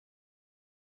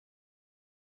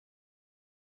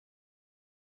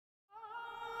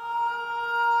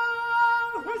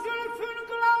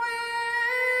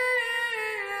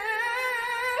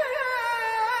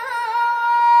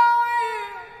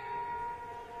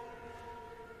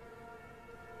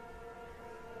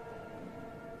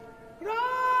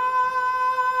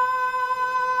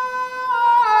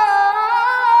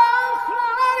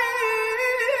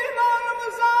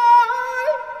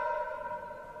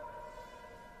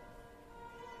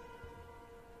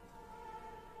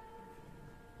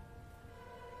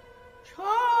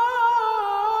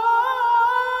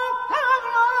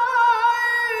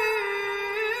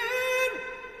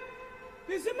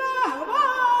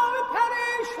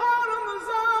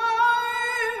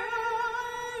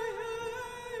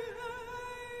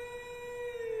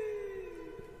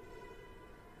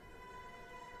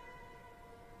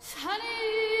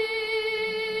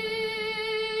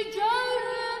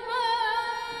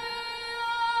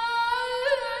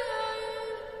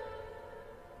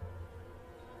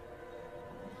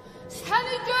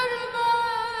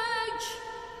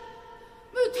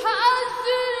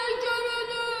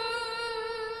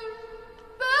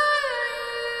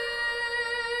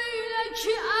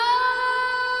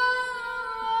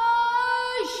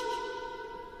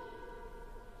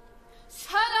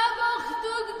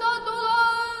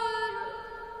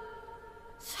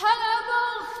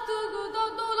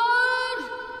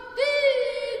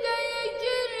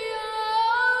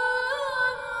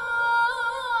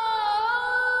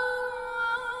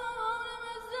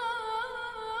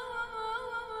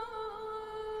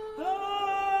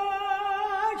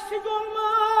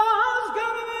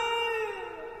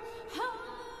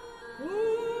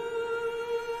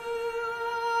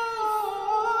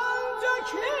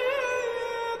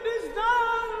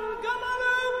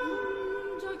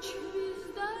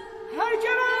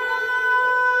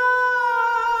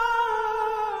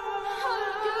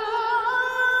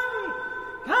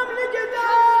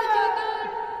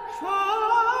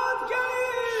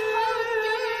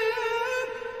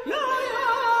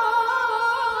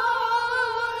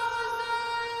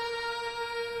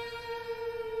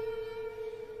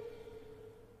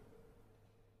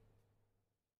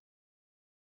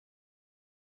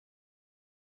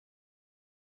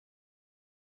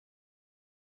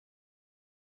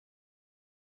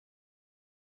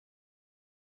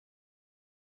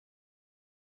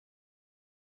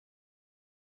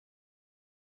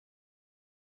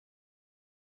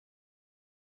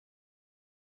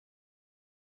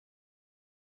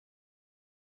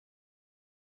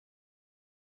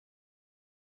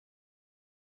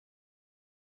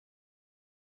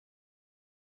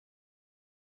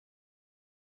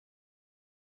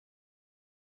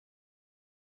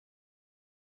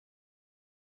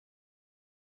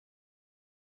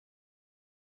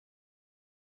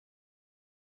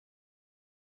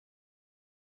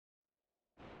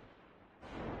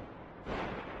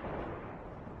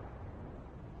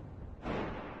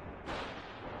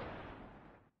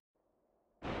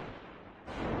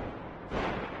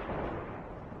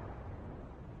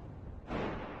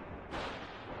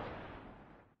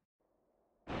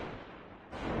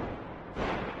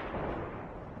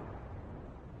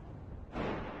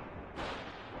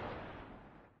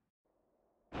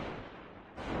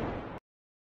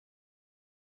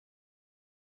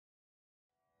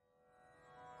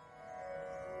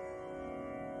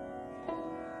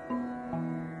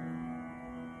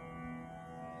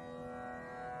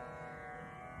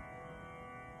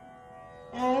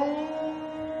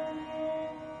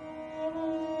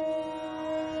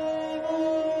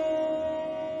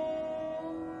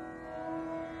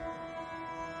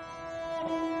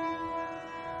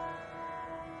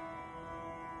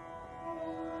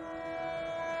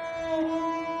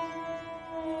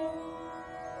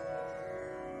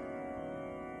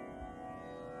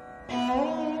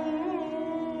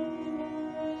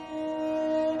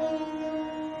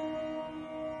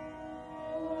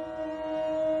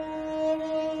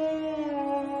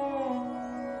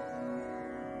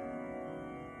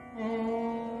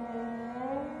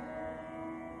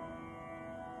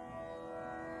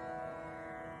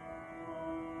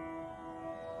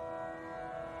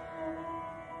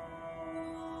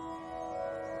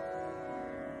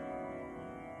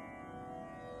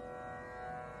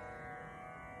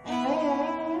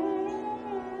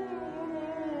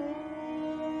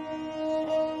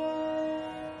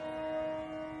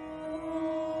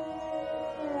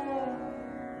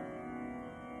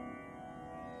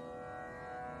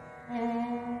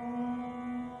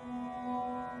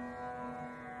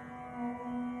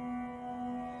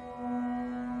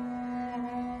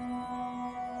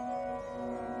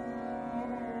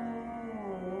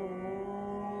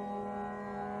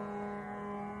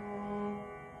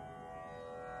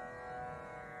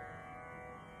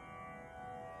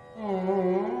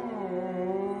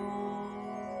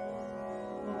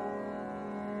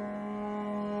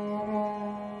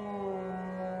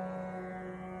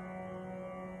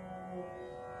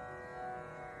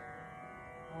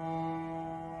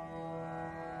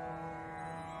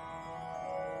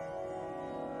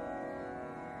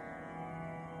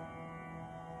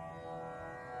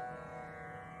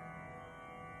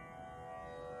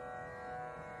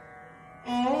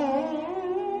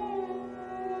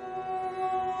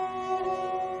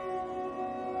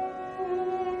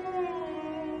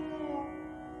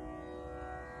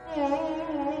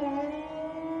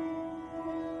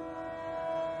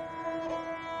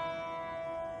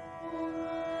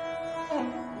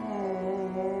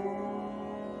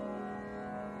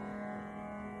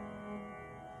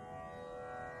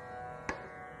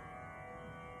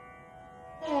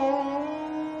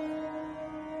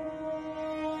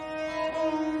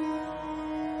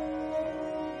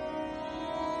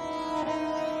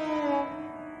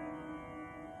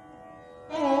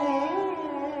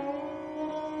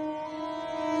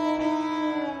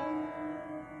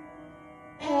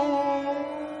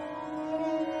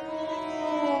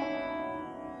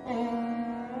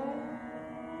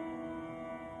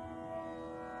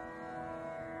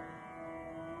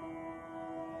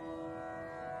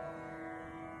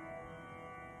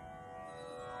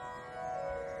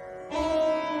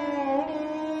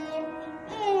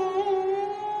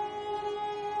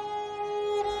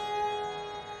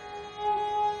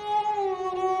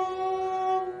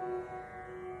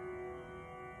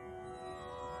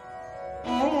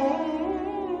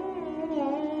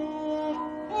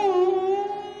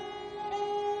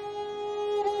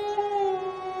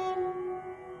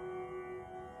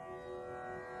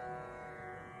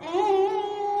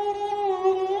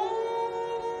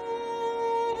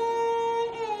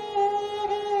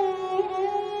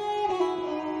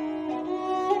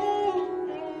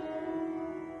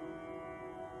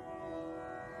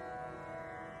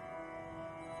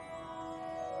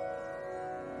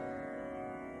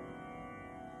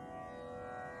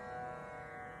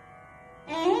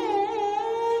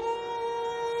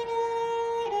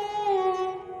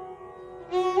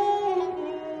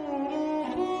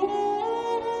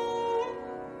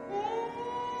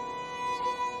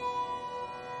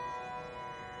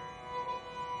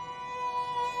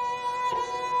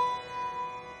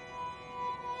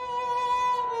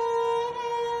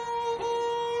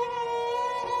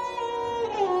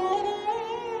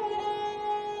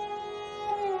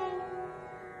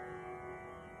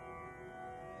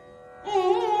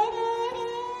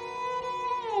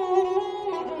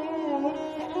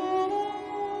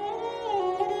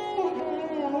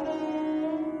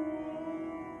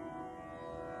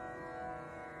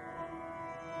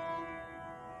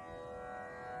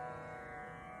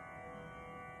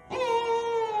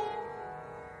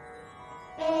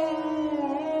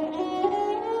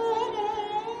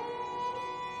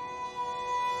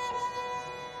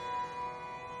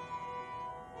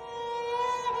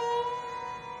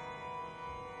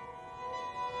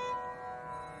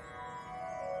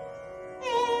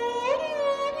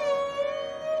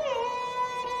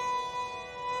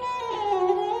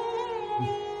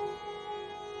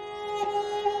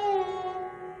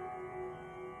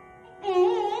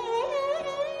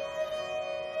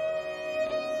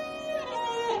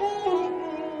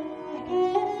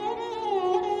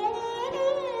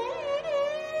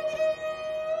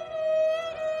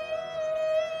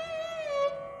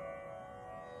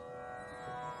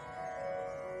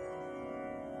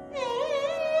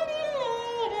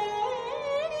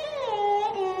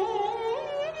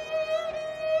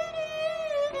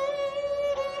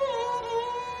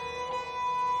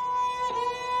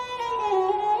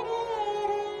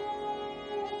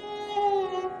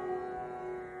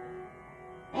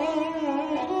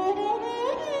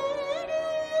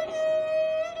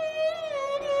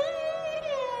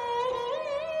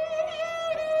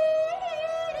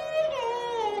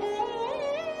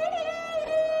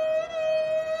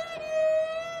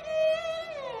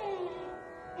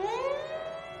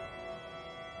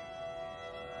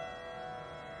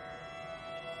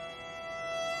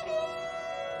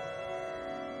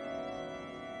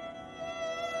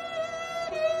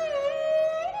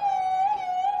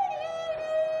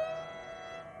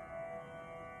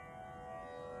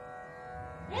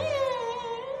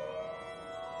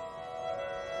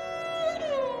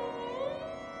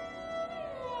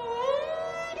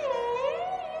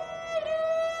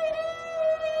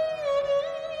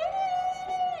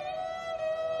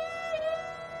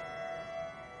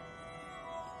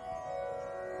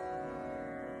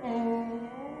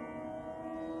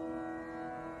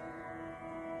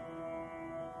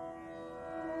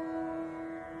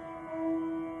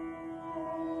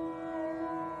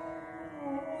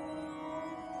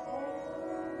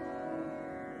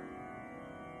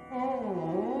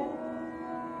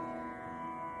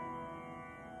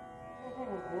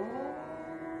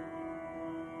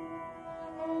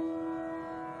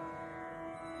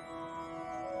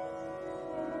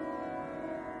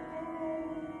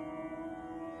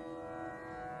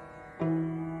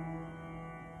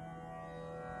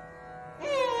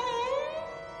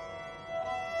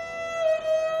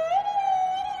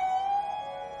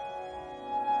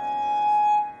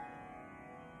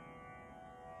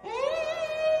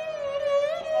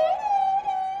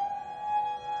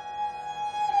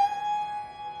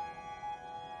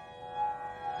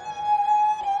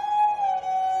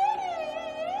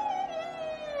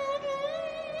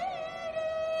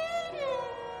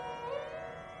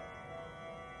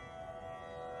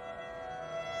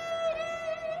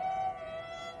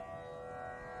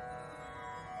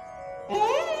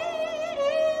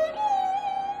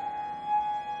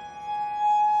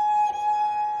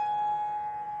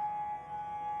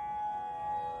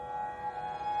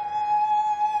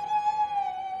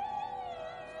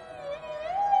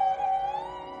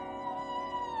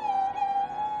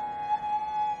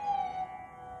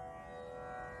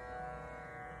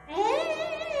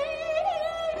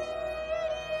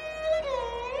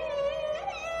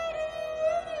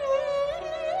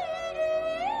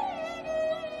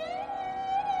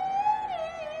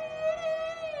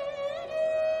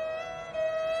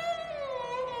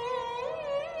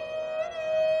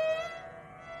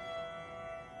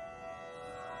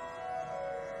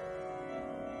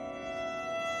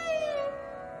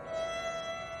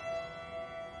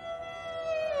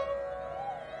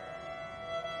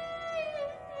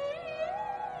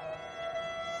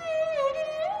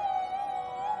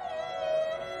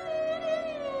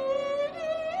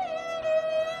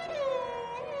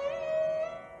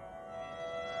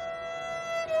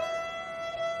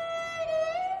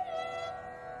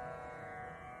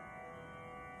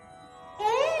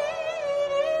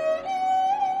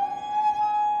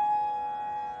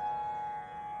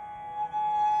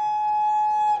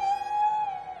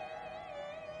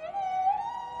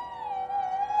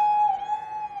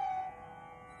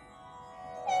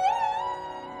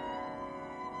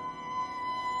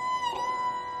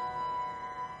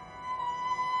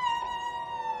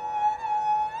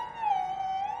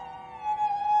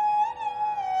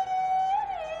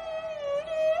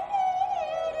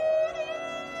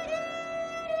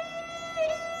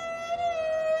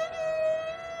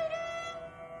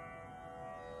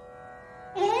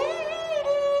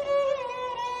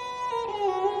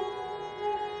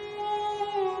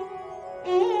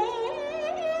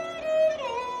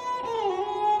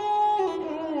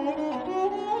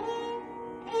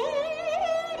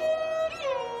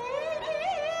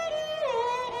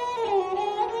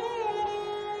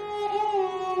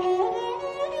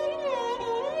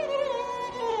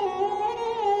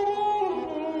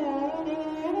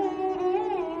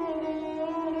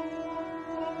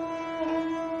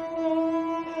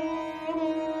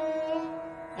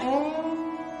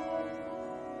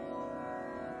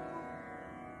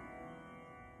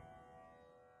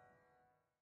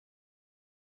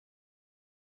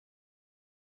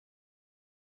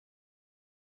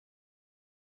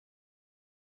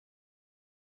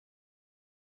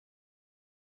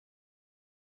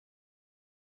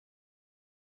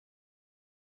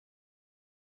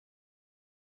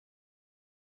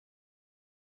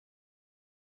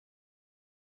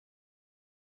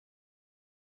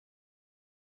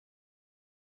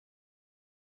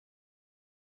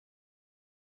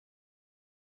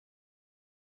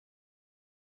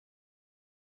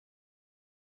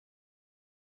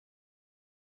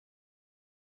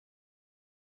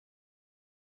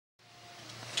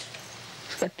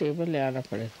उसका टेबल ले आना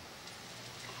पड़ेगा.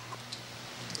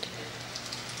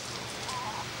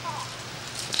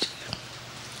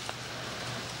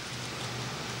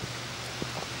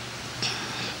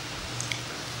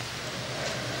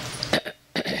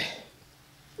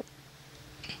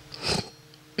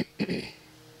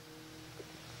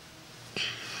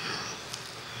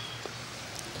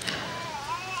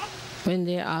 When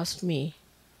they asked me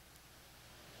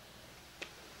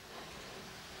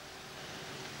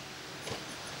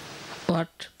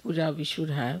what puja we should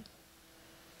have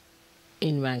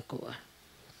in Vancouver,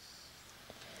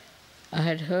 I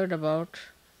had heard about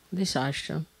this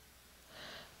ashram,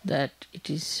 that it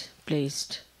is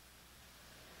placed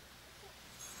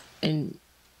in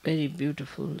very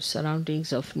beautiful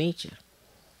surroundings of nature.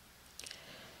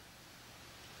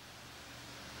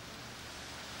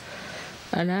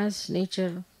 And as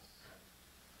nature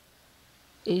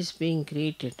is being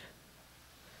created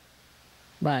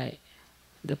by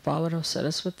the power of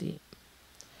Saraswati,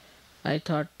 I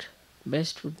thought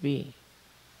best would be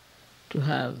to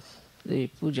have the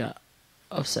puja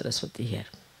of Saraswati here.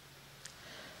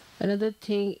 Another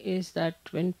thing is that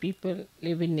when people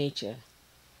live in nature,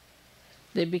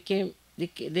 they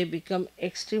become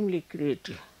extremely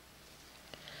creative.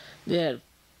 Their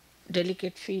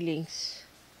delicate feelings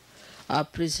are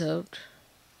preserved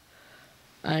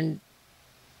and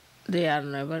they are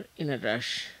never in a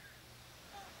rush,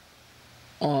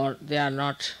 or they are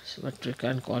not what we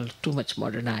can call too much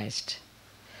modernized,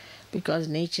 because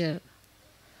nature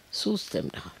soothes them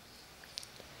down.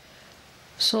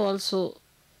 So also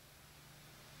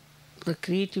the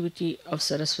creativity of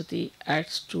Saraswati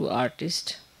adds to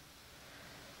artists,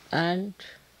 and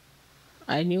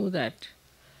I knew that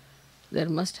there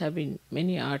must have been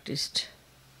many artists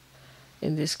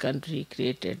in this country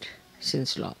created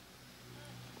since long.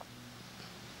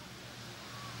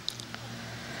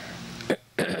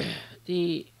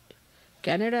 The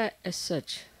Canada as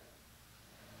such,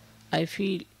 I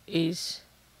feel, is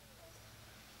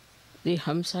the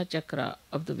Hamsa Chakra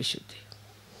of the Vishuddhi.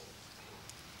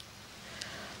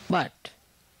 But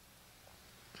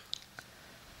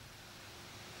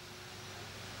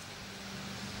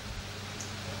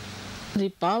the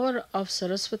power of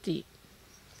Saraswati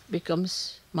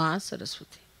becomes Maha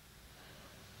Saraswati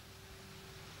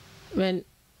when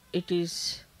it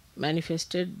is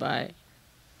manifested by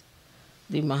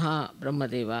the Maha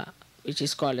Brahmadeva, which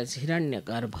is called as Hiranya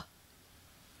Garbha.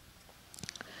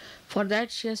 For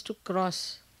that she has to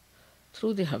cross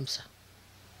through the Hamsa.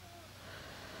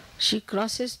 She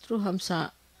crosses through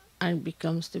Hamsa and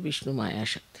becomes the Vishnumaya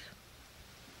Shakti.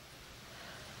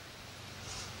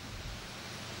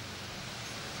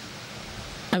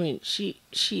 I mean, she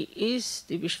is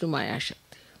the Vishnumaya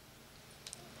Shakti.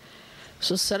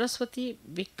 So Saraswati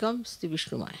becomes the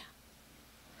Vishnumaya.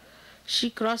 She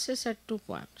crosses at 2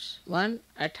 points, one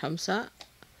at Hamsa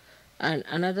and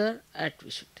another at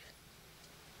Vishuddhi.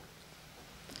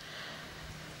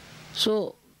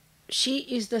 So she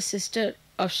is the sister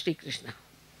of Shri Krishna.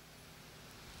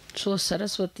 So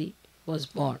Saraswati was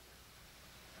born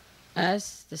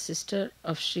as the sister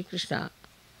of Shri Krishna,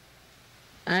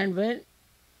 and when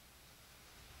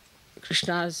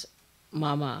Krishna's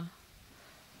mama,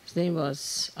 his name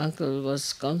was, uncle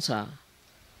was Kamsa,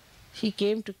 he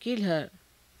came to kill her,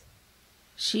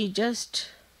 she just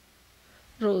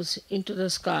rose into the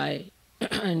sky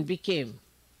and became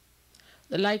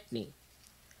the lightning,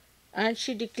 and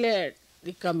she declared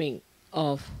the coming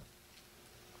of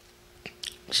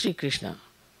Shri Krishna,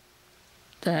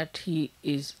 that he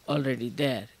is already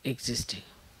there existing.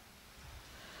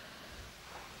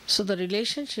 So the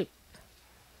relationship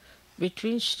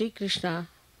between Shri Krishna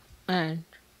and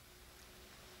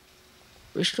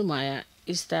Vishnumaya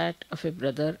is that of a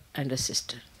brother and a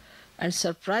sister. And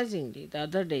surprisingly, the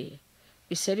other day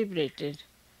we celebrated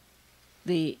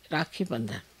the Rakhi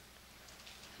Bandhan,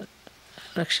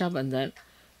 Raksha Bandhan,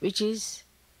 which is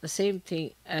the same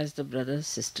thing as the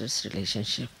brother-sister's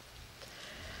relationship.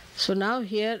 So now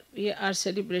here we are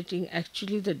celebrating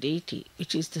actually the deity,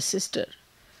 which is the sister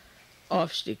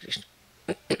of Shri Krishna.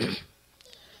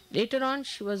 Later on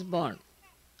she was born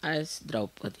as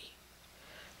Draupadi.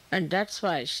 And that's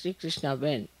why Shri Krishna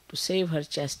went to save her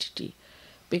chastity,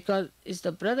 because it's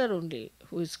the brother only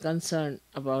who is concerned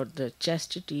about the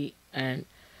chastity and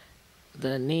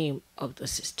the name of the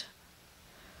sister.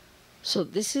 So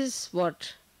this is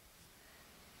what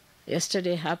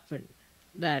yesterday happened,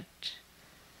 that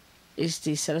is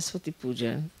the Saraswati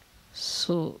Puja.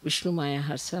 So Vishnumaya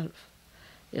herself,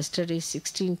 yesterday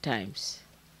 16 times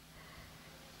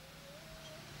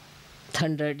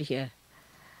thundered here.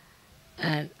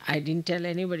 And I didn't tell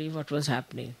anybody what was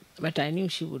happening, but I knew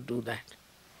she would do that.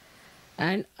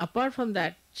 And apart from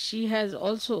that, she has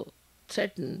also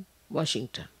threatened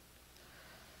Washington.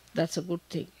 That's a good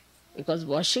thing because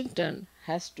Washington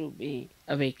has to be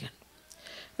awakened.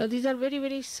 Now, these are very,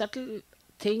 very subtle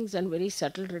things and very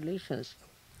subtle relations.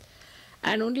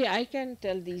 And only I can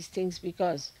tell these things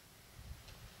because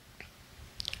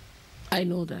I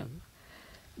know them,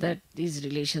 that these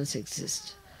relations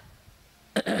exist.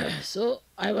 So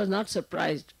I was not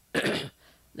surprised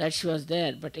that she was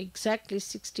there, but exactly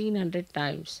 1600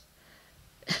 times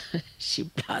she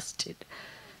blasted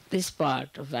this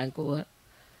part of Vancouver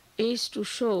is to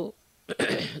show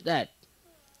that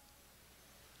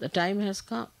the time has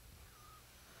come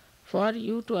for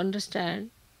you to understand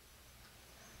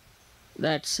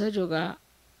that Sahaja Yoga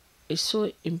is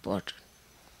so important.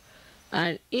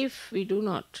 And if we do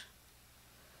not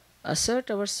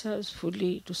assert ourselves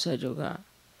fully to Sahaja Yoga,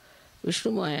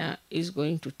 Vishnumaya is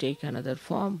going to take another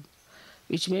form,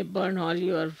 which may burn all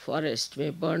your forest, may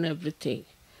burn everything.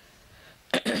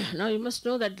 Now you must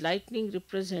know that lightning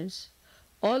represents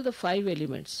all the 5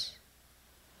 elements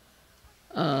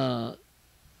in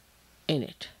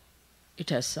it. It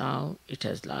has sound, it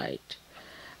has light,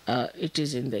 it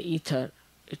is in the ether,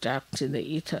 it acts in the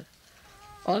ether.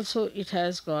 Also it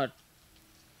has got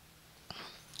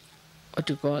what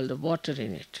you call the water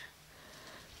in it.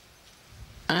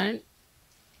 And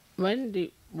when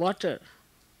the water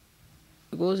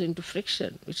goes into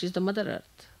friction, which is the Mother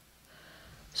Earth,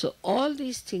 so all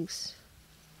these things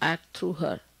act through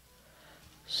her.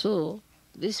 So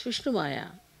this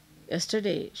Vishnumaya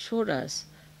yesterday showed us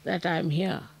that I am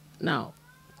here now,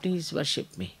 please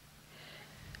worship me.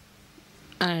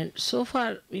 And so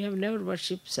far we have never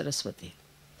worshipped Saraswati.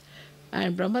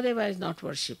 And Brahmadeva is not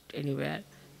worshipped anywhere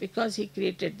because he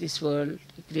created this world,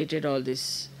 he created all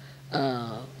these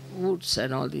woods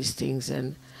and all these things,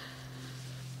 and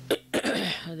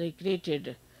they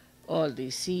created all the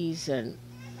seas and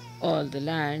all the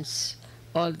lands,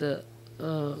 all the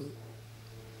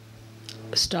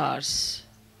stars,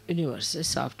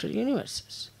 universes after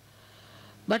universes.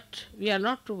 But we are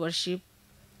not to worship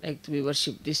like we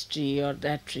worship this tree or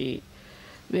that tree.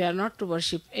 We are not to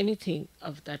worship anything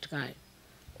of that kind.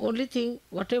 Only thing,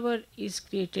 whatever is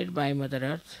created by Mother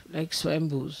Earth, like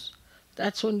Swambhus,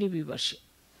 that's only we worship.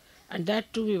 And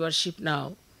that too we worship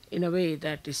now in a way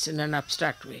that is in an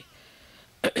abstract way.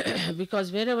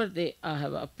 Because wherever they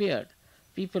have appeared,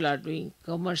 people are doing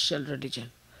commercial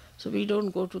religion. So we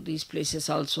don't go to these places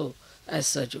also as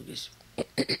Sahaja Yogis.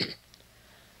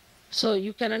 So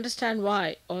you can understand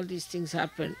why all these things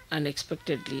happen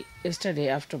unexpectedly yesterday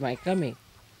after my coming.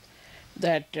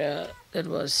 That there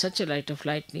was such a light of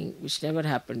lightning which never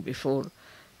happened before,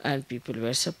 and people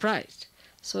were surprised.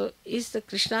 So is the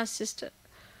Krishna's sister,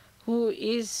 who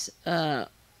is a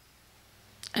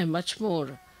much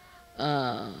more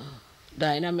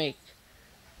dynamic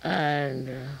and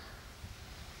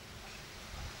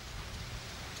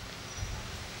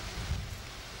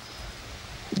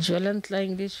ज्वलंतला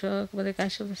English मध्ये काय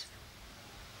शब्द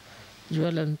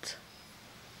ज्वलंत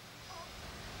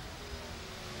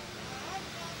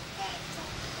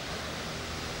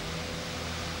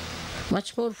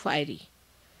much more fiery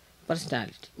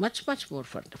personality, much more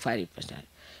fiery personality.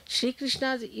 Shri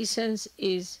Krishna's essence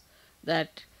is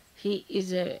that he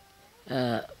is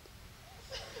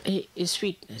his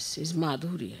sweetness, his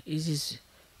madhurya, is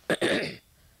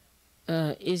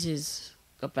his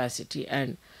capacity,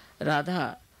 and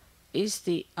Radha is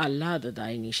the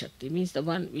Allada-dayini Shakti, means the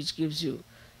one which gives you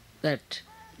that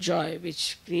joy,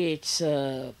 which creates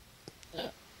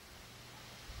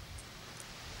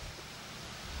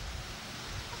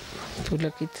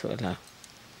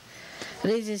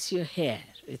raises your hair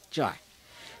with joy.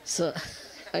 So,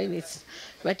 I mean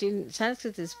but in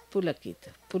Sanskrit it's pulakit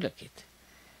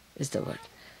is the word.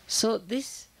 So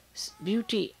this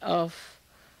beauty of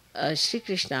Shri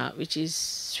Krishna, which is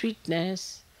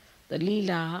sweetness, the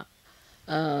leela,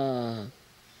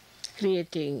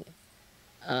 creating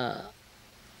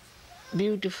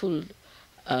beautiful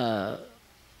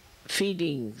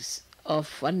feelings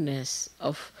of oneness,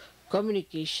 of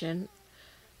communication,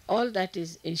 all that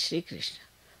is in Shri Krishna.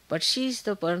 But she is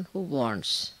the one who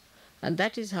warns, and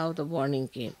that is how the warning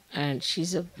came. And she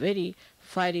is a very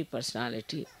fiery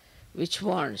personality which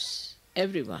warns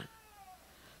everyone.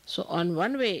 So on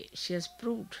one way she has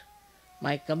proved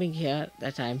my coming here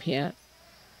that I am here.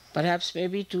 Perhaps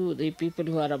maybe to the people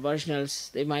who are aboriginals,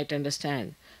 they might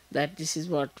understand that this is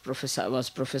what was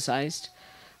prophesied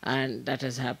and that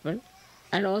has happened.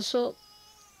 And also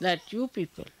that you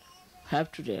people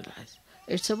have to realize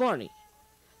it's a warning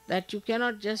that you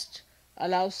cannot just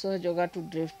allow Sahaja Yoga to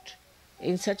drift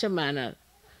in such a manner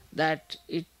that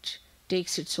it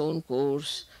takes its own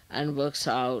course and works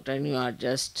out, and you are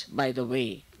just by the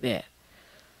way there.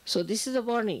 So this is the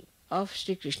warning of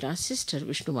Shri Krishna's sister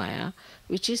Vishnumaya,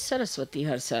 which is Saraswati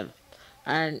herself,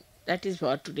 and that is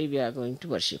what today we are going to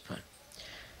worship her.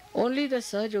 Only the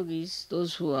Sahaja Yogis,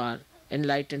 those who are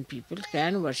enlightened people,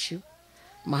 can worship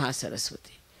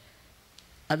Mahasaraswati.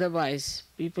 Otherwise,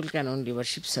 people can only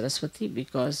worship Saraswati,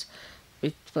 because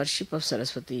with worship of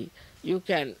Saraswati, you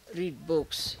can read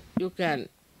books, you can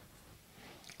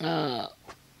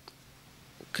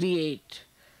create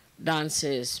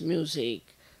dances, music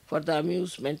for the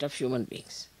amusement of human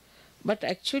beings. But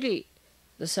actually,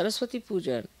 the Saraswati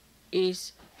Puja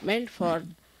is meant for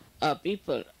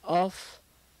people of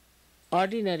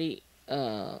ordinary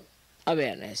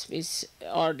awareness, means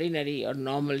ordinary or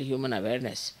normal human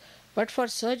awareness. But for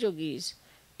Sahaja Yogis,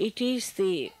 it is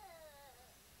the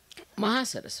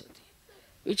Mahasaraswati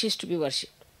which is to be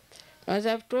worshipped. As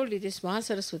I have told you, this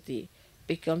Mahasaraswati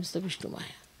becomes the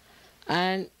Vishnumaya.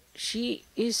 And she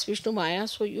is Vishnumaya,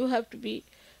 so you have to be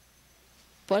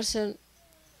person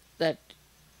that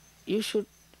you should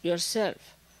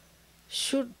yourself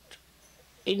should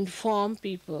inform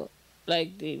people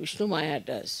like the Vishnumaya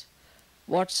does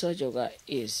what Sahaja Yoga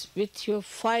is, with your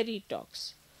fiery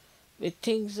talks, with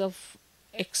things of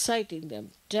exciting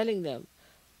them, telling them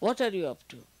what are you up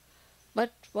to.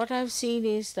 But what I've seen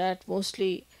is that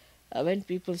mostly when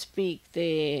people speak,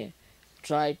 they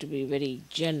try to be very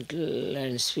gentle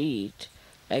and sweet,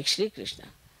 like Shri Krishna.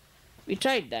 We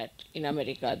tried that in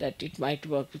America, that it might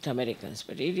work with Americans,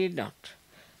 but it did not.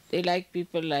 They like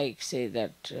people like, say,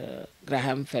 that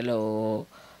Graham Fellow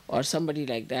or somebody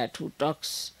like that who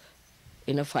talks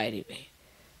in a fiery way.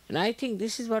 And I think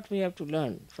this is what we have to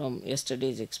learn from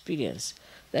yesterday's experience,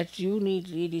 that you need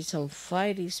really some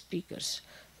fiery speakers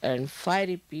and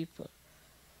fiery people,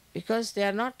 because they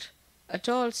are not at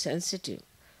all sensitive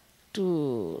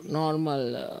to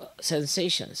normal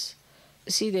sensations.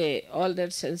 See, all their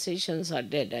sensations are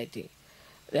dead, I think.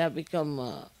 They have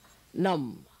become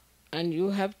numb, and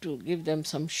you have to give them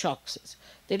some shocks.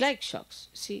 They like shocks.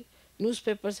 See,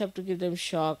 newspapers have to give them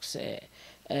shocks.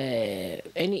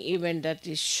 Any event that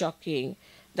is shocking,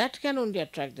 that can only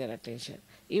attract their attention.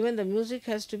 Even the music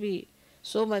has to be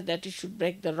so much that it should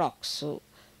break the rocks. So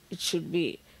it should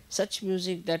be such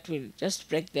music that will just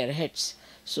break their heads.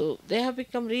 So they have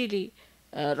become really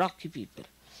rocky people.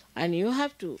 And you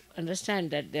have to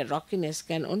understand that their rockiness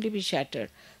can only be shattered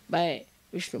by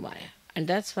Vishnumaya. And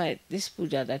that's why this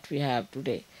puja that we have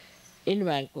today in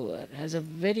Vancouver has a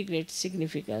very great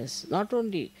significance, not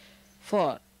only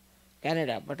for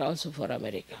Canada but also for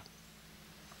America.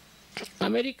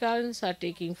 Americans are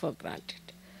taking for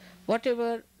granted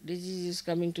whatever disease is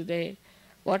coming today,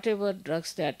 whatever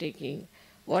drugs they are taking,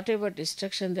 whatever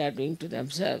destruction they are doing to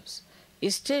themselves,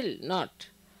 is still not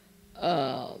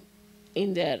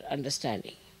in their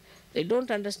understanding. They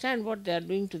don't understand what they are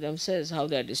doing to themselves, how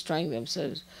they are destroying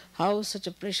themselves, how such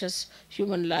a precious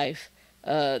human life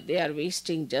they are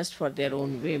wasting just for their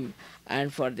own whim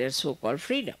and for their so-called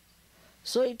freedom.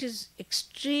 So it is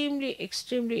extremely,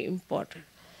 extremely important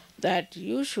that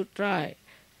you should try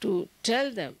to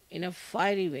tell them in a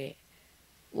fiery way,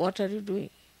 what are you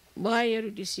doing? Why are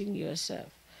you deceiving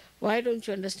yourself? Why don't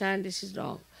you understand this is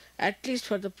wrong? At least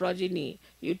for the progeny,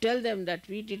 you tell them that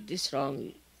we did this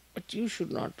wrong, but you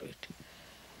should not do it.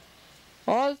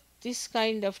 All this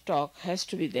kind of talk has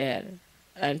to be there,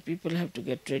 and people have to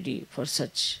get ready for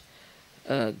such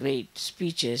great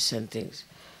speeches and things.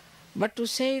 But to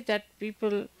say that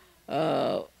people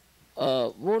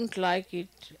won't like it,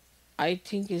 I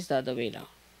think is the other way now.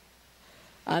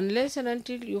 Unless and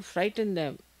until you frighten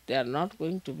them, they are not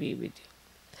going to be with you.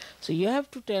 So you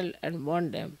have to tell and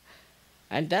warn them.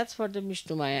 And that's what the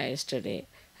Vishnumaya yesterday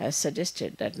has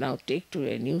suggested, that now take to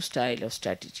a new style of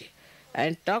strategy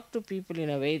and talk to people in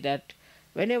a way that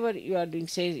whenever you are doing,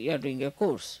 say you are doing a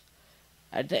course,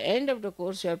 at the end of the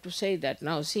course you have to say that,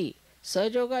 now see,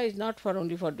 Sahaja Yoga is not for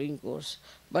only for doing course,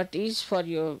 but is for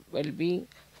your well-being,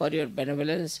 for your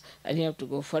benevolence, and you have to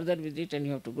go further with it and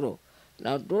you have to grow.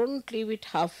 Now don't leave it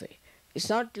halfway. It's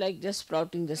not like just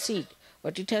sprouting the seed,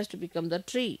 but it has to become the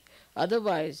tree.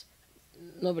 Otherwise,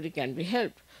 nobody can be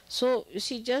helped. So, you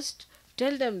see, just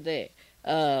tell them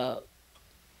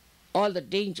all the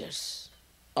dangers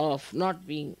of not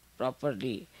being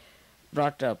properly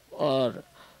brought up or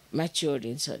matured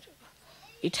in Sahaja Yoga.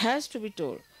 It has to be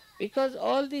told, because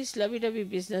all this lovey-dovey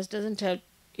business doesn't help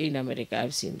in America.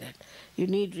 I've seen that. You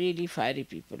need really fiery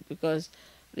people, because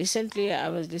recently I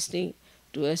was listening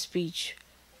to a speech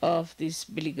of this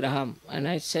Billy Graham, and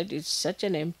I said it's such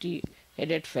an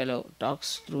empty-headed fellow,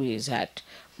 talks through his hat.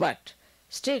 But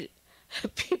still,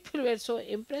 People were so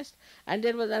impressed. And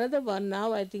there was another one,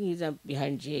 now I think he's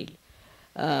behind jail.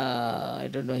 I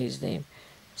don't know his name,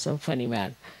 some funny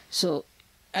man. So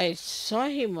I saw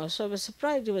him also, I was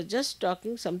surprised. He was just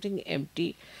talking something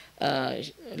empty,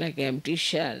 like an empty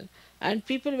shell. And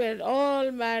people were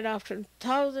all mad after,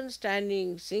 thousands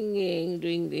standing, singing,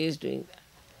 doing this, doing that.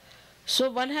 So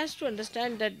one has to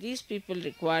understand that these people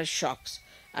require shocks,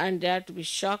 and they have to be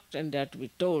shocked and they have to be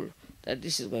told that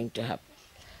this is going to happen.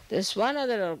 There's one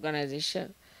other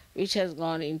organization which has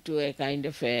gone into a kind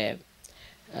of a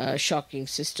shocking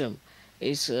system.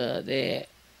 Is uh, they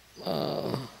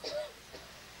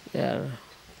are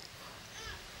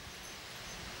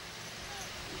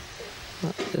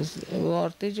वो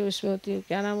औरतें जो इसमें होती है,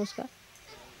 क्या नाम उसका?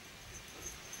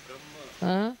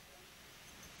 हाँ,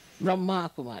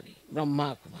 Brahma Kumari.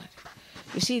 Brahma Kumari.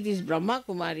 You see, these Brahma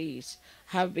Kumaris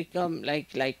have become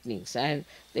like lightnings, and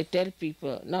they tell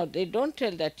people, now they don't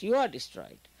tell that you are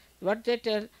destroyed. What they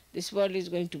tell, this world is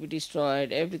going to be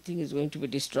destroyed, everything is going to be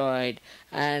destroyed,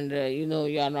 and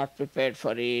you are not prepared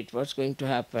for it, what's going to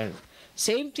happen.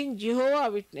 Same thing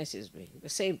Jehovah Witness is doing, the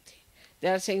same thing. They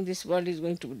are saying this world is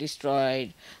going to be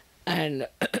destroyed, and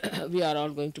we are all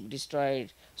going to be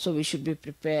destroyed, so we should be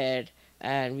prepared,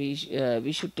 and we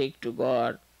should take to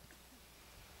God.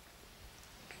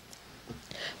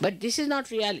 But this is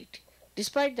not reality.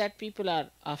 Despite that, people are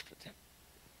after them.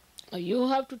 You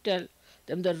have to tell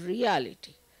them the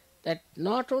reality, that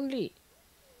not only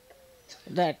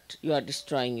that you are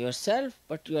destroying yourself,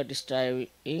 but you are destroying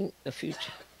the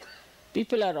future.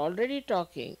 People are already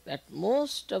talking that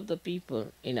most of the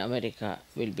people in America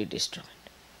will be destroyed.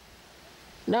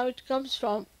 Now it comes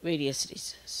from various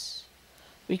reasons.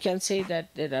 We can say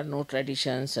that there are no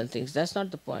traditions and things. That's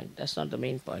not the point. That's not the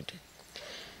main point.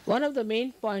 One of the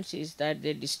main points is that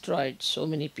they destroyed so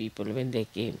many people when they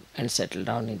came and settled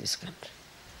down in this country.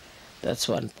 That's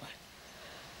one point.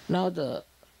 Now the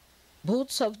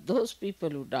booths of those people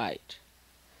who died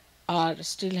are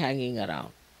still hanging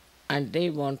around, and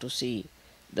they want to see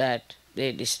that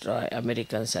they destroy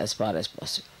Americans as far as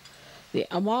possible. The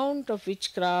amount of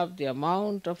witchcraft, the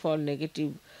amount of all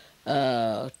negative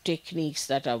techniques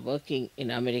that are working in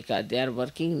America, they are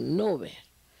working nowhere.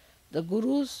 The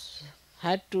gurus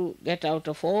had to get out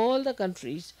of all the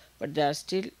countries, but they are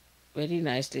still very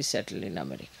nicely settled in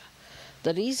America.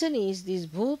 The reason is these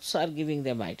booths are giving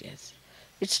them ideas.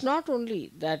 It's not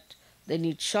only that they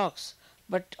need shocks,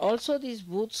 but also these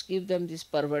booths give them these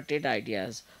perverted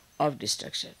ideas of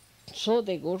destruction. So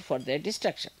they go for their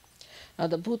destruction. Now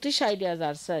the bhutish ideas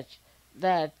are such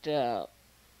that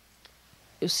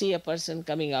you see a person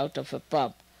coming out of a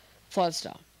pub, falls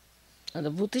down. And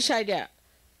the bhutish idea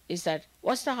is that,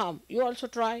 what's the harm? You also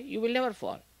try, you will never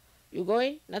fall. You go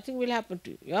in, nothing will happen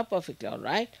to you. You are perfectly all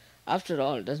right. After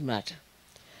all, it doesn't matter.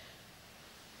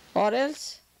 Or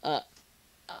else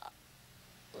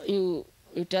you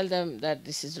tell them that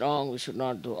this is wrong, we should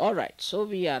not do. All right, so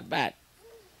we are bad.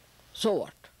 So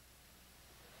what?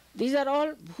 These are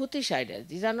all bhutish ideas.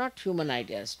 These are not human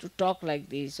ideas to talk like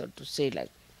this or to say like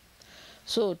this.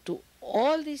 So to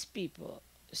all these people,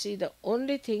 see, the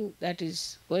only thing that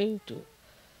is going to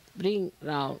bring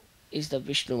round is the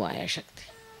Vishnumaya Shakti.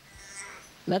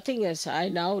 Nothing else. I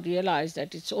now realize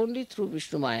that it's only through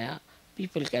Vishnumaya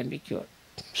people can be cured.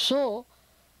 So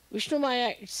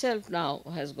Vishnumaya itself now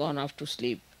has gone off to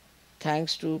sleep,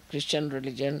 thanks to Christian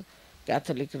religion,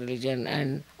 Catholic religion,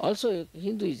 and also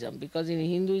Hinduism, because in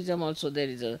Hinduism also there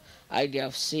is a idea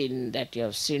of sin, that you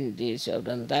have sinned this, you have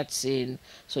done that sin,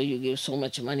 so you give so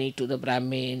much money to the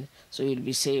Brahmin, so you'll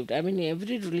be saved. I mean,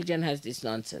 every religion has this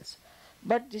nonsense.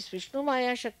 But this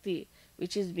Vishnumaya Shakti,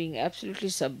 which is being absolutely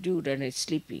subdued and is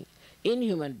sleeping in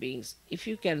human beings, if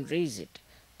you can raise it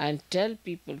and tell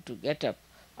people to get up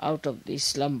out of this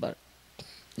slumber,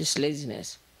 this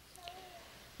laziness,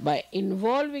 by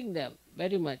involving them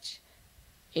very much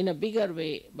in a bigger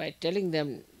way, by telling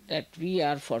them that we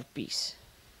are for peace,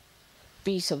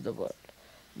 peace of the world.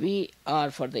 We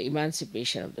are for the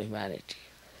emancipation of the humanity.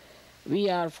 We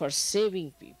are for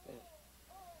saving people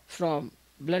from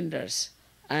blunders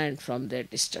and from their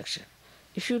destruction.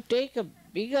 If you take a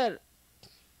bigger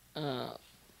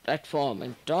platform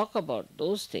and talk about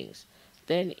those things,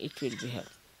 then it will be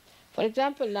helpful. For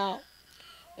example, now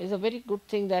is a very good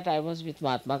thing that I was with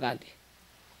Mahatma Gandhi,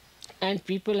 and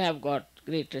people have got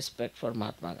great respect for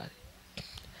Mahatma Gandhi.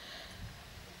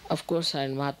 Of course,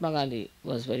 and Mahatma Gandhi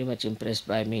was very much impressed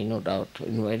by me, no doubt.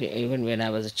 Even when I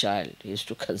was a child, he used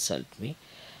to consult me.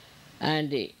 And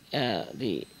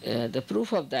the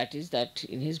proof of that is that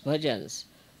in his bhajans,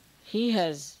 he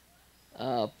has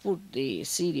put the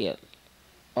serial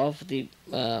of the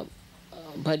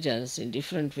bhajans in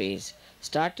different ways,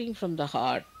 starting from the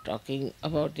heart, talking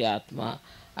about the Atma,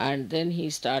 and then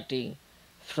he's starting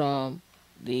from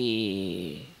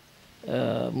the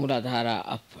Muladhara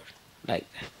upward, like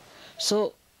that.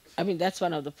 So, I mean, that's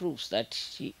one of the proofs that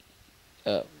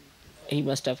uh, he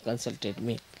must have consulted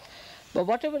me. But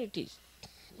whatever it is,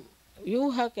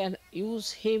 can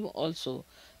use him also,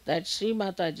 that Shri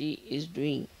Mataji is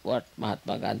doing what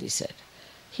Mahatma Gandhi said.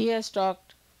 He has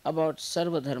talked about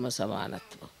Sarva Dharma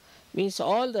Samanatva, means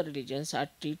all the religions are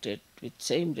treated with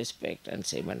same respect and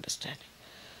same understanding.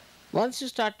 Once you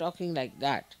start talking like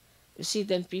that, you see,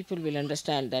 then people will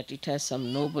understand that it has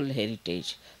some noble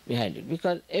heritage behind it.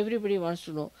 Because everybody wants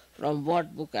to know from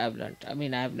what book I've learnt. I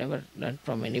mean, I've never learnt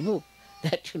from any book,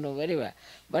 that you know very well.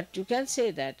 But you can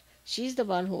say that she's the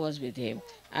one who was with him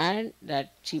and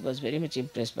that she was very much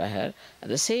impressed by her.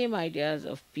 And the same ideas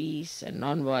of peace and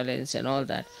non-violence and all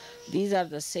that, these are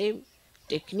the same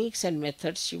techniques and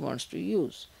methods she wants to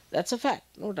use. That's a fact,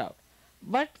 no doubt.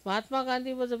 But Mahatma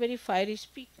Gandhi was a very fiery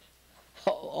speaker.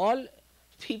 All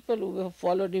people who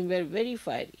followed him were very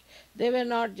fiery. They were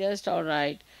not just, all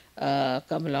right,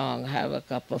 come along, have a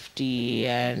cup of tea,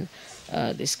 and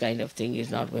this kind of thing is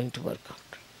not going to work out.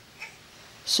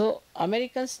 So,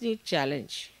 Americans need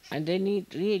challenge, and they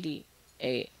need really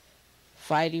a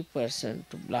fiery person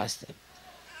to blast them.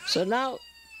 So, now,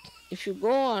 if you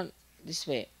go on this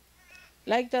way,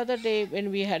 like the other day when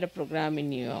we had a program in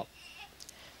New York,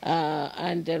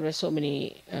 and there were so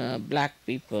many black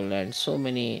people and so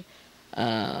many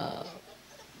uh,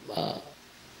 uh,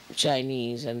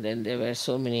 Chinese, and then there were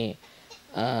so many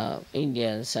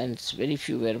Indians, and very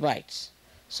few were whites.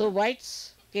 So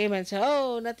whites came and said,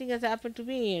 "Oh, nothing has happened to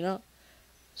me, you know."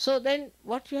 So then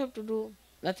what you have to do?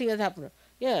 Nothing has happened.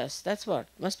 Yes, that's what.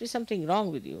 Must be something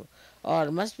wrong with you,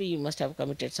 or must be you must have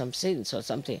committed some sins or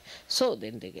something. So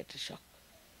then they get a shock.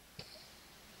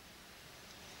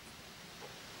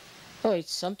 Oh,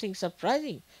 it's something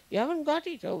surprising. You haven't got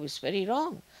it. Oh, it's very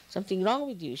wrong. Something wrong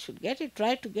with you. You should get it.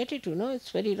 Try to get it. You know,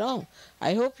 it's very wrong.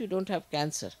 I hope you don't have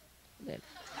cancer. Then.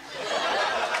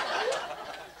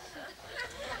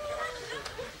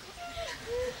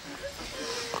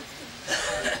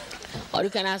 Or you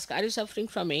can ask, are you suffering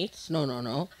from AIDS? No, no,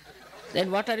 no.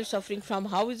 Then what are you suffering from?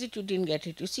 How is it you didn't get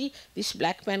it? You see, this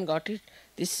black man got it.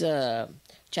 This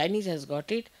Chinese has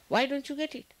got it. Why don't you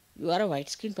get it? You are a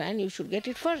white-skinned man. You should get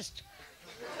it first.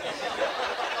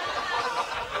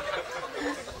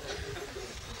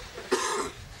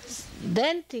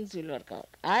 Then things will work out.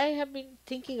 I have been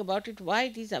thinking about it, why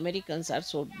these Americans are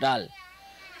so dull.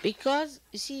 Because,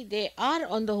 you see, they are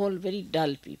on the whole very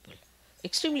dull people,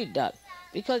 extremely dull.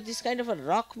 Because this kind of a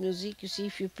rock music, you see,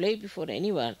 if you play before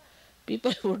anyone,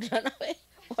 people would run away.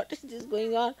 What is this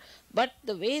going on? But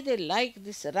the way they like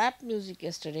this rap music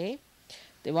yesterday,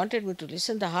 they wanted me to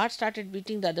listen. The heart started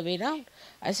beating the other way around.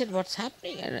 I said, what's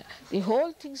happening? And the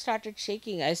whole thing started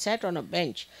shaking. I sat on a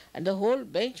bench, and the whole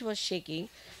bench was shaking.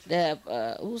 The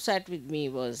who sat with me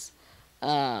was,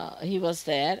 he was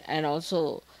there, and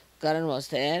also Karan was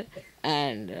there,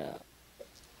 and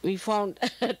we found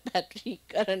that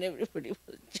Karan, everybody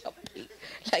was jumping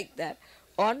like that.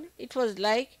 It was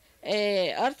like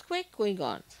a earthquake going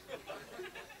on.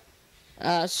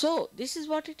 So this is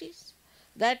what it is.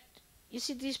 That you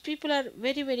see, these people are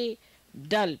very, very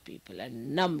dull people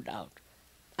and numbed out.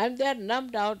 And they are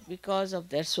numbed out because of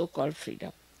their so-called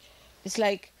freedom. It's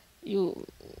like you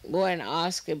go and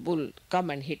ask a bull, come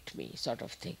and hit me, sort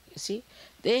of thing. You see,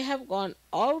 they have gone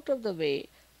out of the way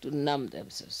to numb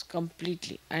themselves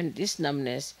completely. And this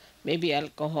numbness, maybe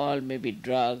alcohol, maybe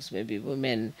drugs, maybe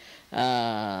women,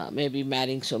 maybe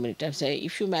marrying so many times. Say,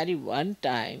 if you marry one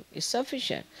time, it's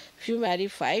sufficient. If you marry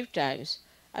 5 times,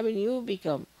 I mean, you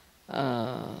become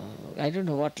I don't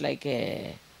know what, like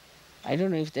I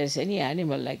don't know if there's any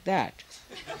animal like that.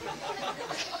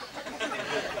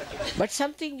 But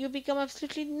something, you become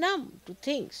absolutely numb to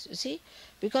things, you see.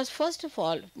 Because first of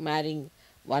all, marrying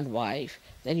one wife,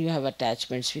 then you have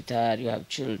attachments with her, you have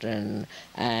children,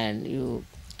 and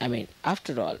I mean,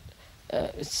 after all,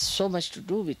 it's so much to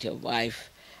do with your wife.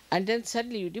 And then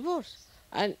suddenly you divorce,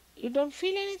 and you don't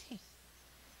feel anything.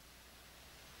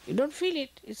 You don't feel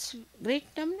it. It's great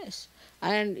numbness.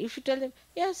 And if you tell them,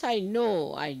 yes, I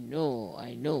know, I know,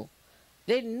 I know,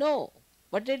 they know,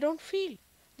 but they don't feel.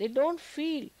 They don't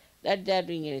feel that they are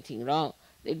doing anything wrong.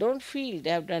 They don't feel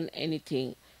they have done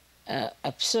anything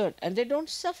absurd, and they don't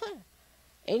suffer.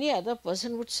 Any other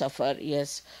person would suffer.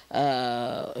 Yes,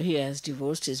 he has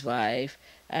divorced his wife,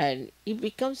 and he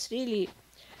becomes really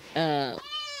a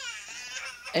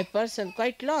person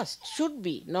quite lost, should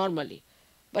be normally.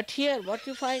 But here, what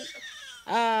you find,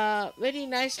 very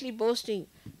nicely boasting,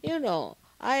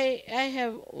 I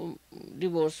have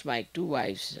divorced my two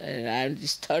wives, and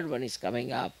this third one is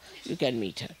coming up. You can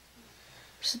meet her.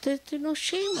 So there's no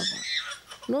shame about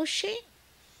it. No shame.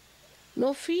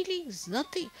 No feelings,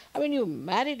 nothing. I mean, you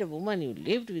married a woman, you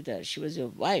lived with her, she was your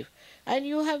wife, and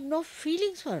you have no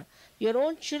feelings for her. Your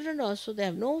own children also, they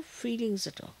have no feelings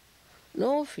at all.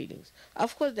 No feelings.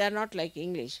 Of course, they are not like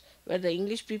English, where the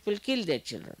English people kill their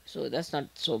children, so that's not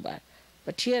so bad.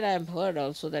 But here I have heard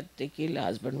also that they kill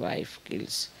husband, wife,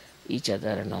 kills each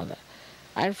other and all that.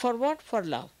 And for what? For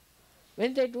love.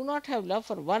 When they do not have love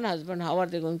for one husband, how are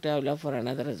they going to have love for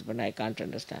another husband? I can't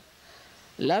understand.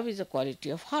 Love is a quality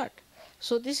of heart.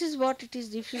 So this is what it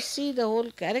is. If you see, the whole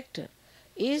character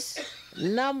is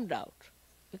numbed out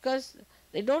because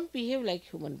they don't behave like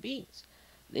human beings.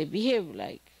 They behave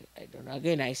like, I don't know,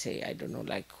 again I say, I don't know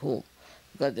like whom,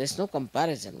 because there's no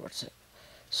comparison whatsoever.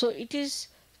 So it is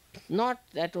not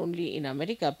that only in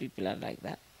America people are like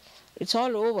that. It's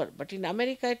all over, but in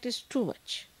America it is too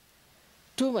much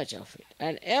of it.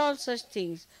 And all such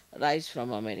things rise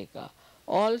from America.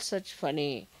 All such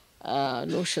funny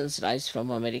notions rise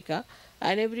from America,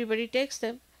 and everybody takes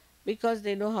them because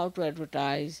they know how to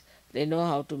advertise, they know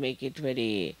how to make it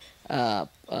very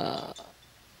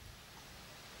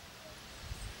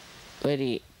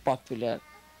very popular.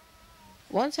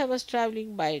 Once I was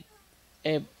traveling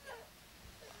a,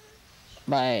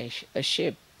 a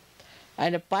ship,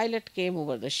 and a pilot came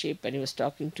over the ship and he was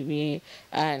talking to me,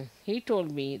 and he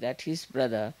told me that his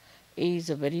brother is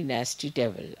a very nasty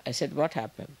devil. I said, what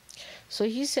happened? So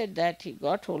he said that he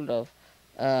got hold of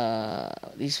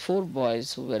these four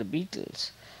boys who were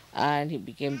Beatles, and he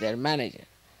became their manager.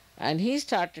 And he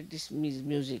started this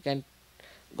music and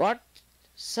got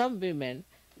some women,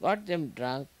 got them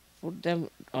drunk, put them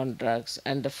on drugs.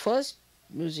 And the first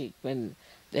music, when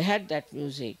they had that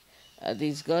music,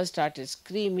 these girls started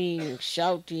screaming,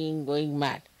 shouting, going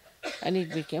mad. And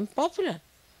it became popular.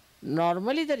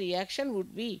 Normally the reaction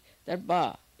would be that,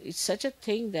 bah, it's such a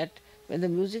thing that when the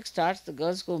music starts, the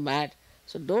girls go mad.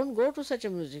 So don't go to such a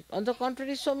music. On the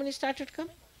contrary, so many started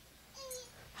coming.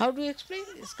 How do you explain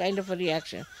this kind of a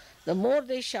reaction? The more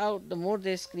they shout, the more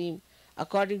they scream,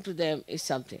 according to them, is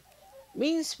something.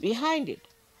 Means behind it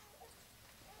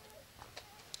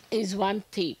is one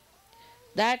thing,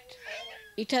 that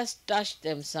it has touched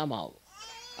them somehow.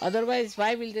 Otherwise,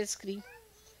 why will they scream?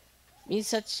 Means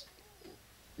such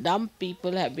dumb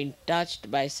people have been touched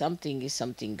by something is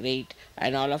something great,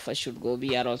 and all of us should go.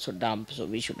 We are also dumb, so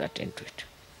we should attend to it.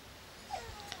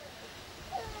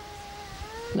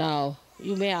 Now,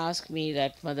 you may ask me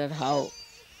that, Mother, how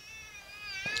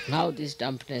this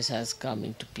dumbness has come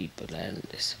into people, and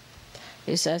this.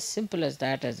 It's as simple as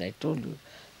that, as I told you,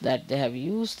 that they have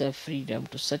used their freedom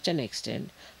to such an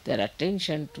extent, their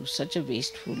attention to such a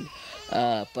wasteful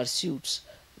pursuits,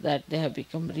 that they have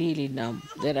become really numb.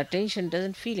 Their attention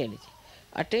doesn't feel anything.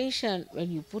 Attention,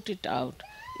 when you put it out,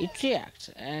 it reacts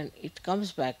and it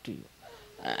comes back to you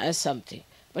as something.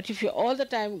 But if you all the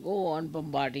time go on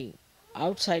bombarding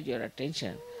outside your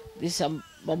attention, this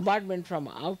bombardment from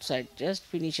outside just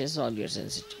finishes all your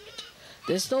sensitivity.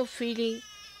 There's no feeling,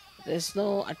 there's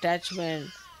no attachment,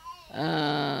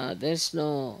 there's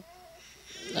no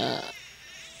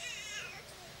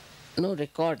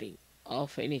recording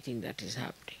of anything that is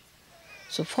happening.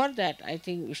 So for that, I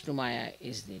think Vishnumaya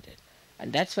is needed.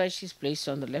 And that's why she's placed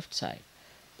on the left side,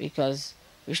 because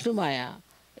Vishnumaya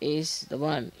is the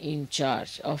one in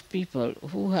charge of people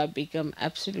who have become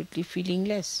absolutely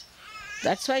feelingless.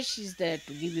 That's why she's there,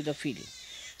 to give you the feeling.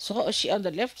 So she, on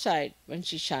the left side, when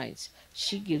she shines,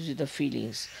 she gives you the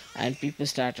feelings and people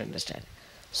start understanding.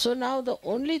 So now the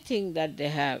only thing that they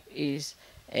have is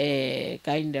a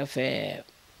kind of a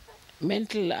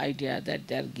mental idea that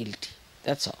they are guilty.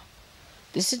 That's all.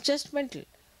 This is just mental.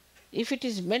 If it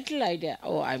is mental idea,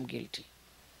 oh, I'm guilty,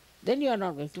 then you are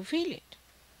not going to feel it.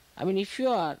 I mean, if you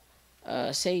are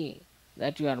saying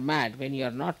that you are mad when you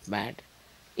are not mad,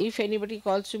 if anybody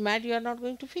calls you mad, you are not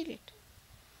going to feel it.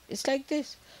 It's like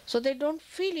this. So they don't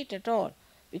feel it at all,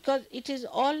 because it is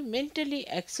all mentally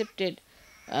accepted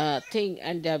thing,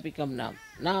 and they have become numb.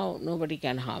 Now nobody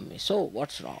can harm me, so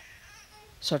what's wrong?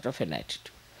 Sort of an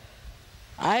attitude.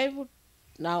 I would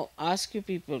now ask you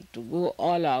people to go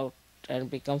all out and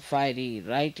become fiery,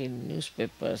 write in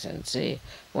newspapers and say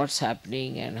what's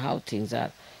happening and how things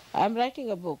are. I'm writing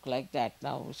a book like that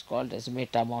now. It's called as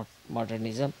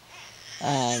Meta-Modernism,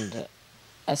 and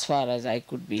as far as I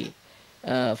could be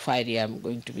fiery, I'm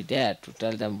going to be there to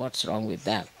tell them what's wrong with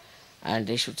them, and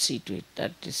they should see to it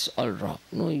that it's all wrong.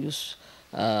 No use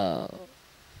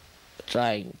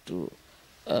trying to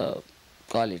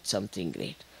call it something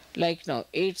great. Like now,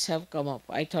 AIDS have come up.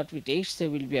 I thought with AIDS they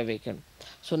will be awakened.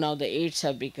 So now the AIDS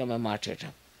have become a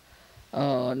martyrdom.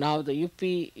 Now the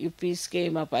UPs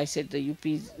came up. I said the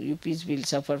UPs will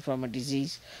suffer from a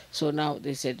disease. So now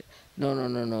they said, no, no,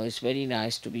 no, no. It's very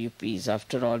nice to be UPs.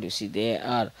 After all, you see, they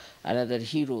are another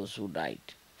heroes who died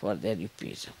for their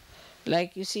UPism.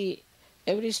 Like you see,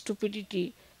 every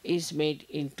stupidity is made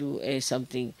into a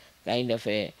something kind of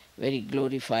a very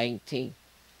glorifying thing.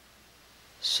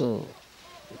 So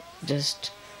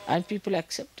just and people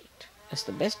accept it. That's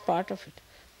the best part of it.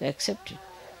 They accept it.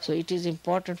 So it is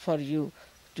important for you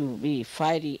to be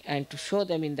fiery and to show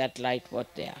them in that light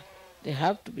what they are. They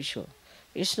have to be shown.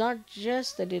 It's not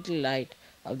just the little light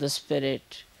of the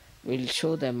spirit will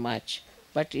show them much,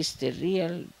 but it's the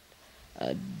real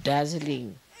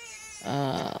dazzling,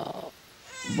 uh,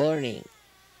 burning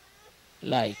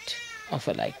light of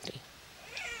a lightning.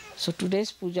 So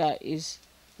today's puja is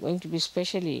going to be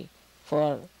specially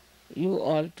for you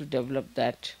all to develop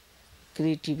that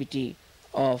creativity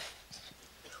of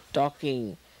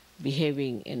talking,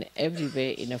 behaving in every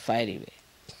way in a fiery way.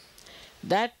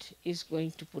 That is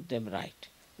going to put them right,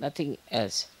 nothing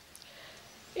else.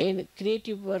 In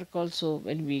creative work also,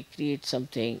 when we create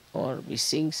something or we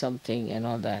sing something and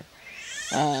all that,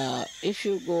 if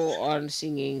you go on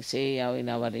singing, say in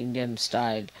our Indian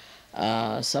style,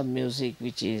 some music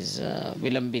which is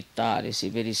vilambit tal, you see,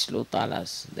 very slow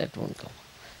talas, that won't come.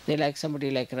 They like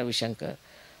somebody like Ravi Shankar,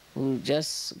 who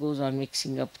just goes on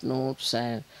mixing up notes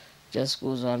and just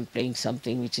goes on playing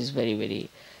something which is very, very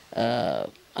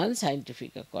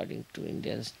unscientific according to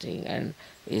Indians thing and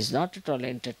is not at all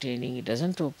entertaining. It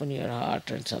doesn't open your heart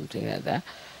and something like that.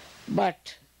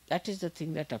 But that is the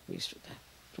thing that appeals to them.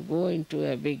 To go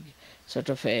into a big sort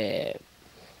of a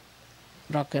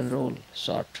rock and roll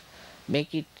sort,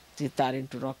 make it sitar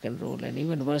into rock and roll, and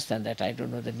even worse than that, I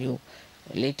don't know the new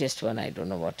latest one, I don't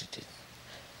know what it is.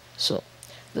 So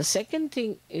the second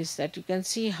thing is that you can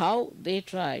see how they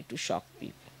try to shock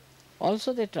people.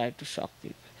 Also they try to shock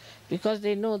people because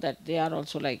they know that they are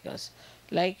also like us.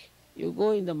 Like you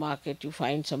go in the market, you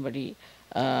find somebody,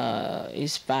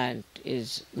 his pant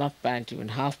is not pant, even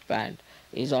half pant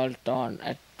is all torn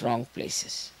at wrong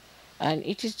places. And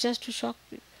it is just to shock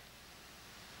people.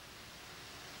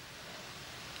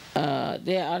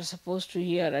 They are supposed to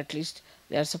hear, at least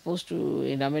they are supposed to,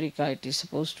 in America it is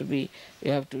supposed to be,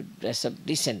 you have to dress up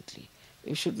decently.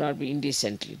 You should not be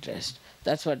indecently dressed.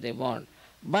 That's what they want.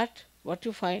 But what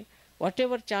you find,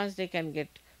 whatever chance they can get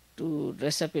to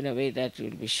dress up in a way that you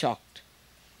will be shocked,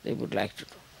 they would like to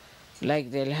do.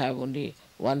 Like they'll have only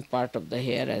one part of the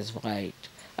hair as white.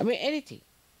 I mean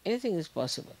anything is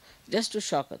possible, just to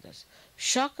shock others.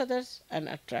 Shock others and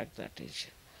attract the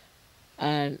attention.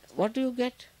 And what do you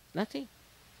get? Nothing.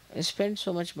 You spend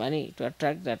so much money to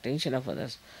attract the attention of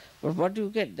others. But what do you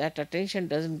get? That attention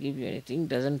doesn't give you anything,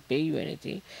 doesn't pay you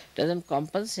anything, doesn't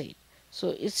compensate.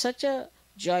 So it's such a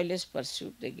joyless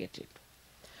pursuit they get into.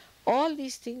 All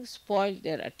these things spoil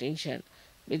their attention.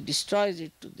 It destroys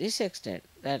it to this extent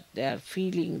that they are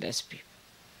feelingless people.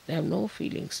 They have no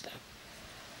feelings left.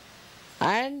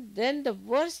 And then the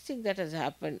worst thing that has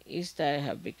happened is that they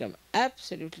have become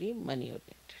absolutely money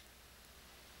oriented.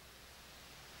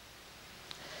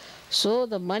 So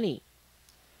the money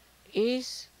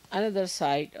is another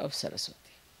side of Saraswati.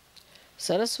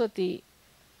 Saraswati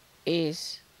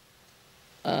is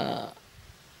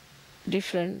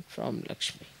different from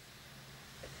Lakshmi.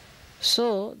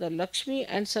 So the Lakshmi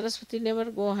and Saraswati never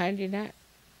go hand in hand.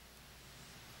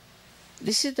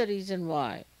 This is the reason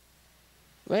why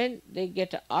when they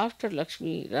get after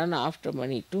Lakshmi, run after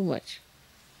money too much,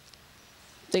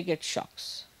 they get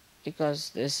shocks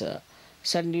because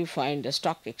suddenly you find the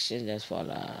stock exchange has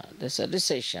fallen, there's a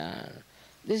recession,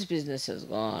 this business has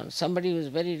gone, somebody who is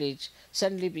very rich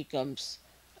suddenly becomes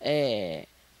a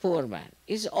poor man.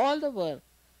 This is all the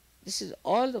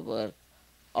work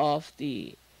of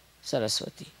the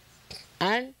Saraswati.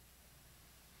 And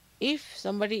if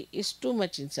somebody is too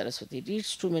much in Saraswati,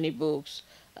 reads too many books,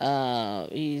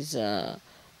 is an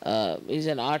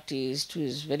artist who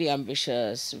is very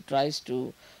ambitious, who tries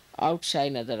to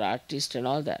outshine other artists and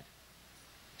all that,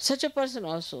 such a person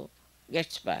also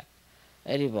gets back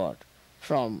a reward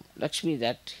from Lakshmi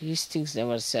that his things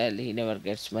never sell, he never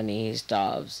gets money, he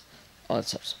starves, all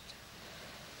sorts of things.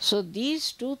 So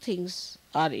these two things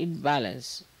are in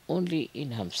balance only in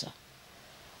Hamsa.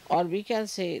 Or we can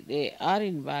say they are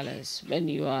in balance when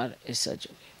you are a Sahaja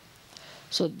Yogi.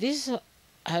 So this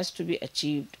has to be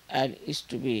achieved and is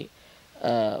to be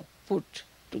put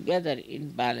together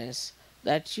in balance,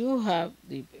 that you have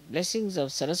the blessings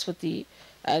of Saraswati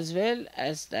as well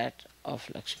as that of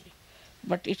Lakshmi.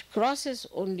 But it crosses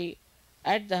only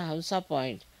at the Hamsa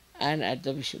point and at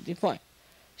the Vishuddhi point.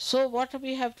 So, what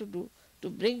we have to do to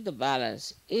bring the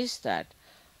balance is that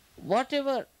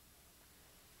whatever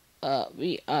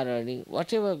we are earning,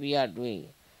 whatever we are doing,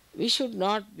 we should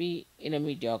not be in a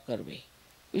mediocre way.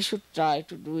 We should try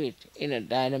to do it in a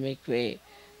dynamic way,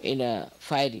 in a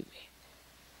fiery way.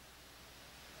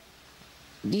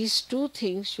 These two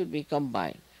things should be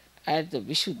combined at the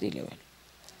Vishuddhi level.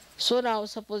 So now,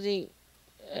 supposing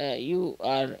you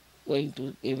are going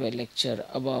to give a lecture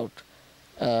about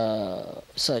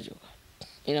Sahaja Yoga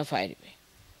in a fiery way,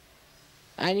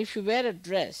 and if you wear a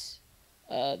dress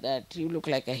that you look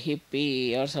like a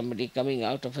hippie or somebody coming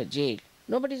out of a jail,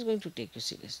 nobody is going to take you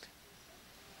seriously.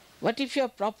 But if you are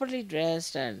properly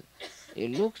dressed and you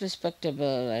look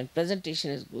respectable and presentation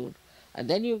is good, and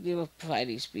then you give a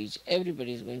fiery speech,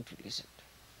 everybody is going to listen.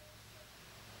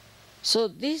 So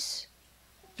this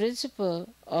principle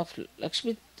of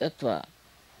Lakshmi Tattva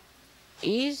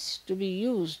is to be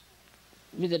used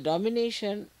with the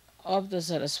domination of the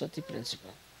Saraswati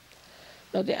principle.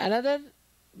 Now the another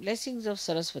blessings of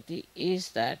Saraswati is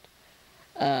that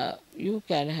you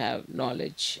can have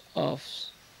knowledge of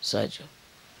Sahaja.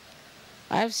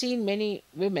 I have seen many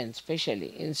women,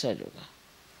 especially in Sahaja Yoga.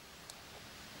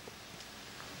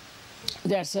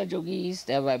 They are Sahajogis,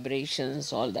 their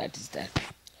vibrations, all that is there.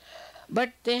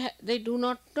 But they do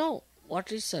not know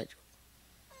what is Sahaja.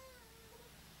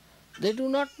 They do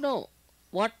not know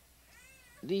what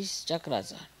these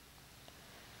chakras are.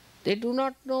 They do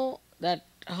not know that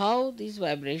how these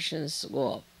vibrations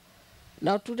go up.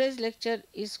 Now today's lecture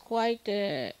is quite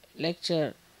a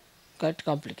lecture, quite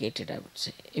complicated, I would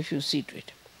say, if you see to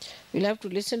it. We'll have to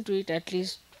listen to it at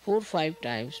least 4 or 5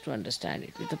 times to understand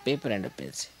it with a paper and a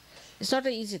pencil. It's not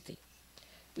an easy thing,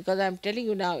 because I'm telling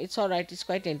you now, it's all right, it's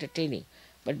quite entertaining.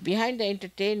 But behind the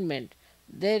entertainment,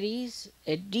 there is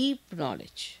a deep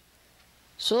knowledge.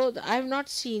 So I have not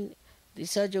seen the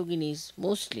Sahajoginis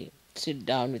mostly sit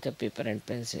down with a paper and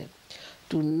pencil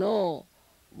to know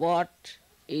what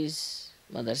is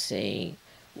Mother saying,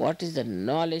 what is the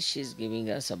knowledge she is giving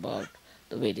us about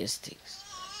the various things.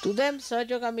 To them, Sahaja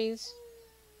Yoga means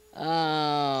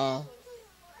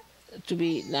to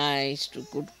be nice, to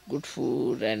cook good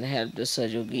food and help the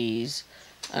Sahajogis,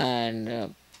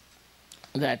 and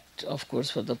that, of course,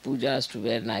 for the pujas to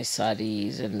wear nice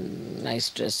saris and nice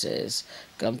dresses,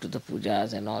 come to the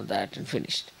pujas and all that, and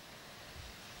finished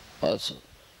also.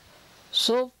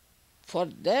 So, for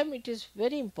them it is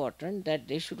very important that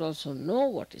they should also know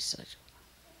what is Sahaja.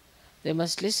 They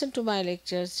must listen to my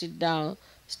lectures, sit down,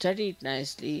 study it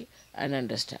nicely and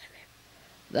understand it.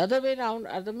 The other way around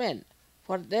are the men.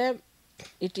 For them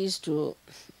it is to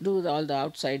do all the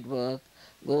outside work,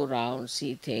 go around,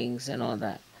 see things and all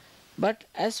that. But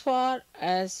as far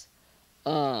as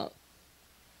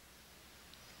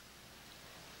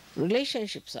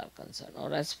relationships are concerned,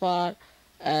 or as far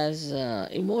as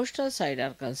emotional side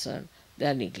are concerned, they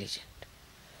are negligent.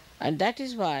 And that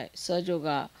is why Sahaja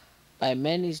Yoga by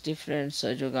men is different,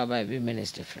 Sahaja Yoga by women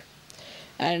is different.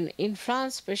 And in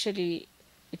France especially,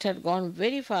 it had gone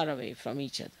very far away from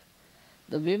each other.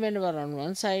 The women were on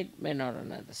one side, men are on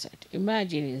the other side.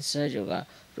 Imagine in Sahaja Yoga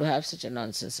to have such a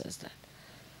nonsense as that.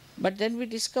 But then we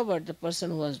discovered the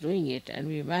person who was doing it and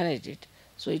we managed it,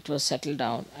 so it was settled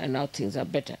down and now things are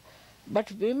better.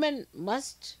 But women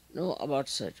must know about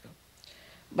Sahaja Yoga.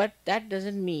 But that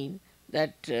doesn't mean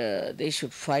that they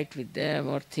should fight with them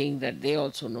or think that they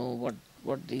also know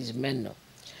what these men know.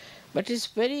 But it's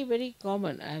very, very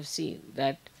common, I have seen,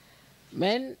 that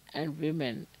men and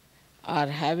women are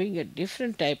having a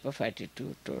different type of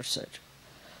attitude towards Sahaja Yoga.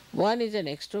 One is an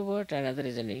extrovert, another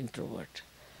is an introvert.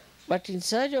 But in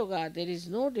Sahaja Yoga, there is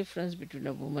no difference between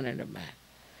a woman and a man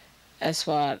as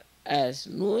far as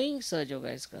knowing Sahaja Yoga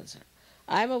is concerned.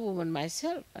 I am a woman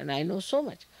myself and I know so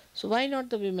much. So why not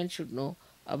the women should know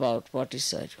about what is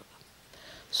Sahaja Yoga?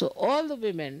 So all the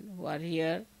women who are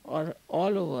here or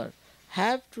all over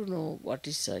have to know what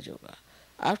is Sahaja Yoga.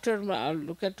 After all,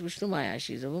 look at Vishnumaya,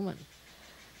 she is a woman.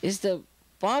 It's the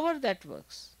power that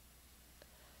works.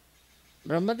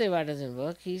 Brahmadeva doesn't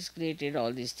work, he's created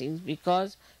all these things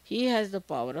because he has the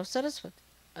power of Saraswati.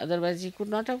 Otherwise he could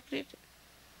not have created.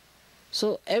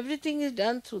 So everything is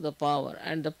done through the power,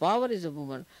 and the power is a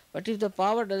woman. But if the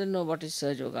power doesn't know what is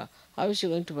Sahaja Yoga, how is she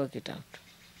going to work it out?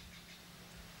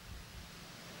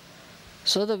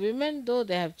 So the women, though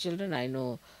they have children, I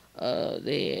know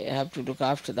they have to look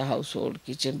after the household,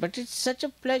 kitchen, but it's such a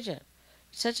pleasure,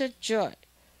 such a joy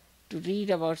to read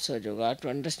about Sahaja Yoga, to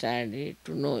understand it,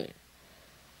 to know it.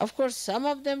 Of course, some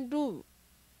of them do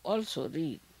also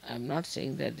read. I am not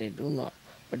saying that they do not,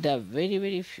 but they are very,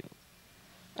 very few.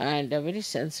 And they are very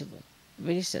sensible,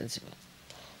 very sensible.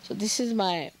 So this is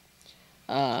my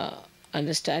uh,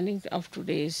 understanding of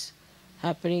today's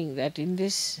happening, that in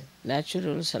this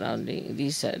natural surrounding,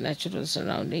 these natural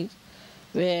surroundings,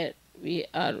 where we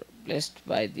are blessed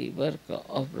by the work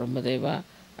of Brahmadeva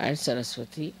and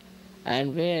Saraswati,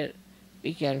 and where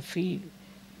we can feel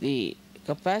the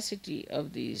capacity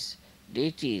of these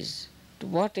deities, to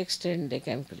what extent they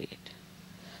can create.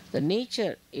 The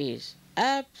nature is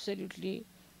absolutely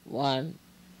one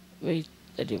with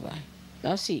the divine.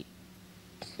 Now see,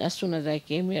 as soon as I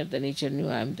came here, the nature knew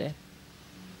I am there.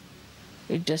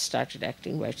 It just started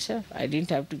acting by itself. I didn't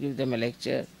have to give them a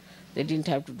lecture. They didn't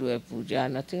have to do a puja,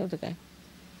 nothing of the kind.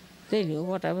 They knew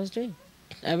what I was doing.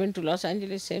 I went to Los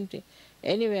Angeles, same thing.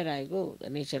 Anywhere I go, the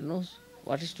nature knows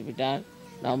what is to be done.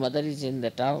 Now mother is in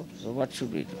the town, so what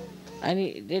should we do?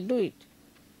 And they do it.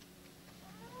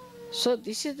 So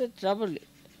this is the trouble,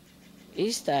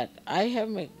 is that I have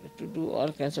to do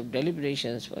all kinds of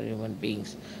deliberations for human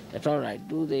beings. That all right,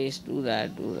 do this, do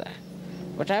that, do that.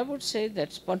 But I would say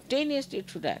that spontaneously it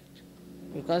should act.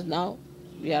 Because now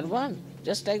we are one.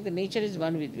 Just like the nature is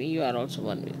one with me, you are also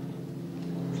one with me.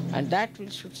 And that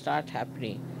should start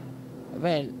happening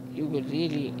when you will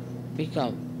really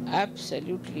become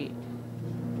absolutely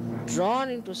drawn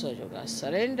into Sahaja Yoga,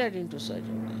 surrendered into Sahaja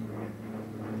Yoga.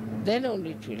 Then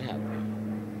only it will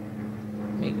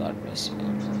happen. May God bless you.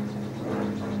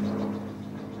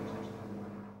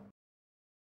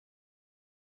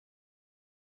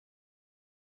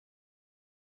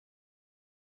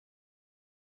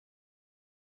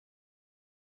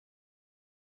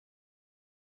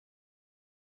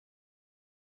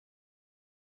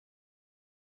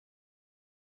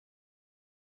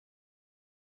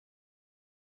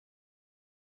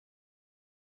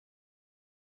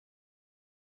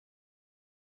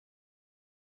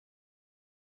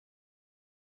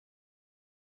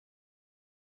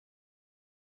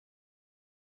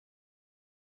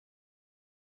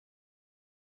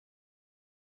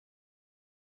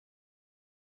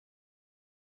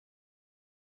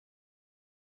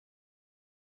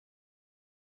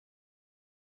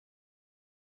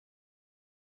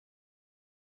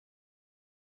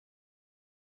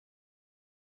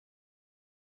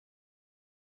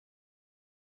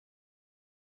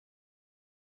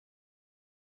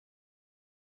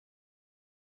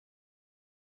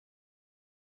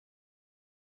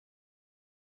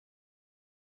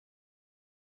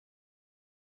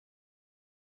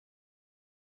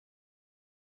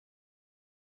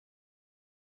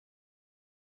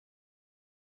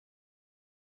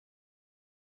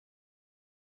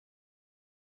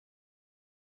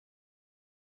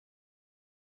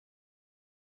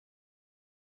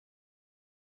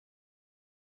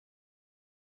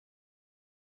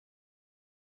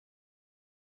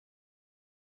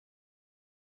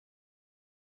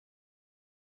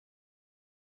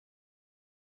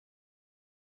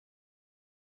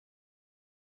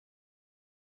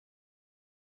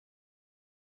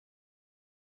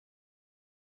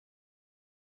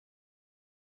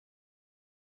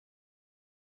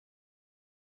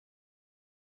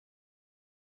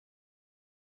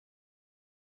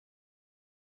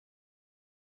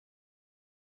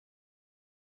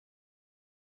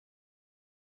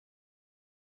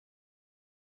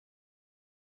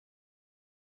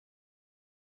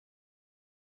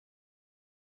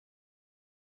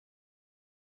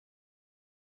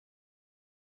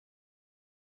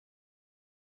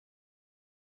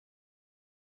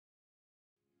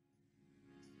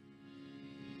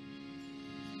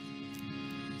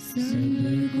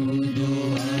 सबको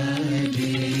दुआ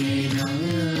देना,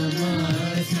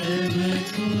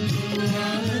 सबको दुआ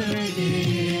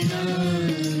देना,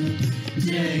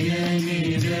 जय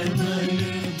निर्मल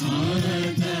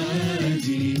माता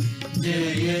जी,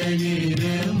 जय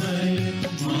निर्मल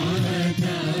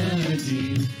माता जी,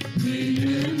 दिल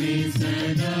में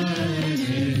सदा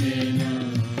रहना,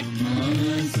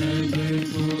 माँ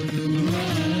सबको दुआ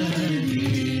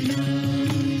देना,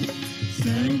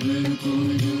 सबको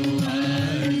दुआ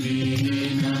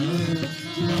देना,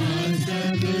 माँ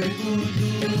सबको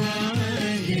दुआ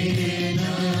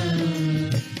देना,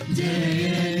 जय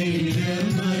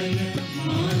निर्मल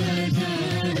माता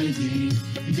जी,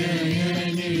 जय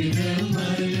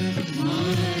निर्मल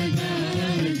माता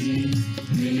जी,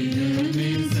 दिल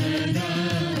में सदा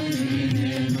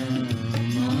रहना,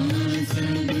 माँ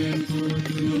सबको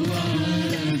दुआ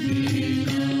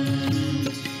देना,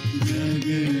 जग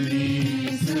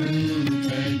में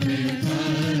संकट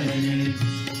हारे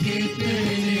कितने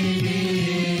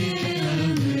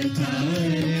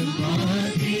अवतार, माँ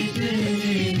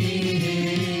कितने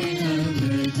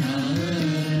अवतार,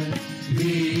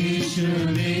 विश्व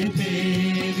में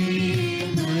तेरी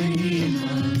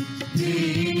महिमा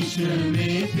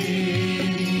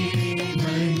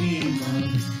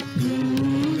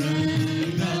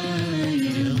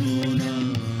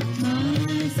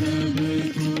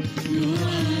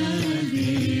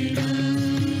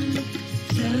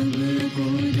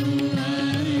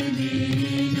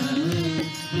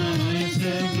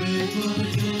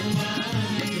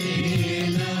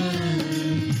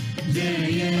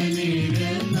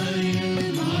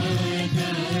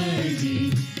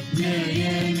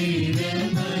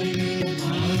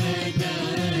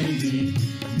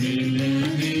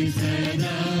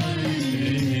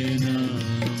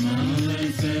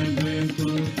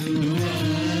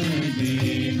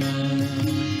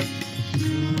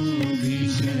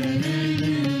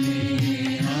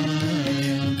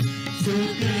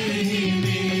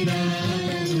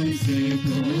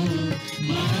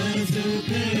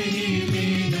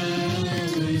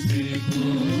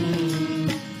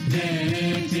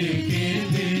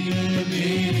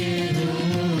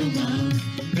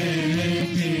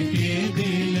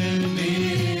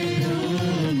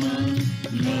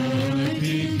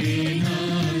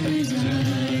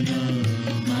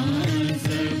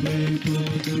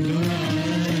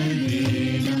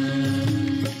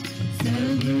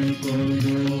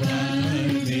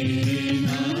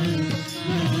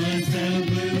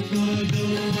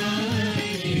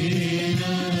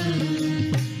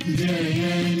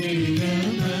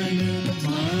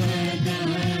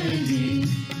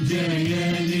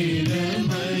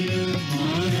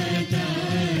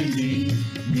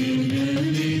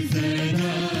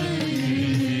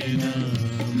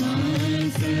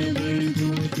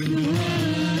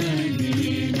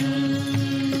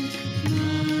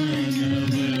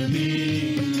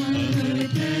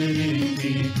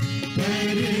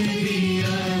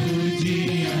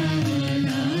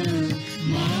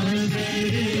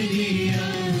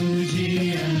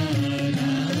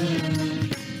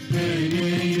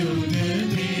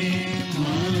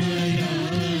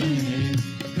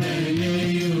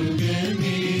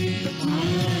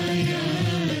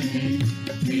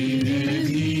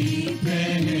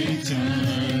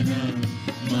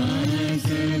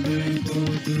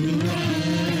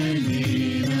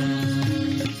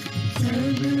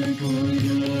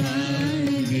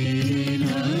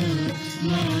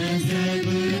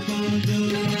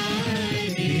दुआर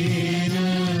देना।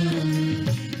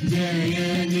 जय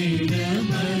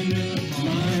निर्मल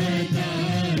माता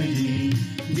जी,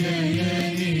 जय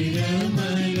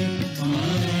निर्मल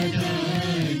माता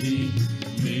जी,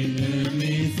 दिल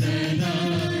में सदा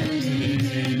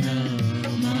रहना,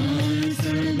 माँ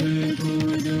सबको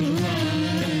दुआ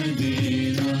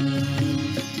देना।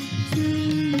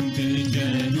 संत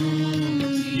जनों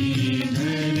की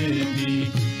धरती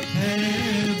है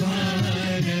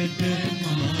भारत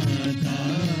माता,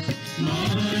 माँ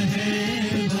है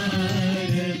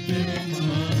भारत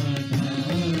माता।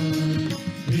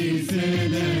 इस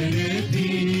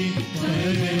धरती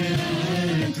पर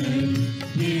आकर,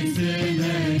 इस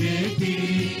धरती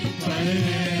पर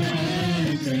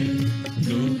आकर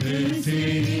दुख से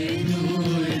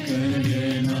दूर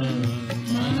करना,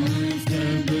 माँ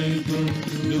सबको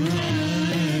दुआ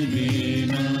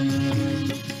देना,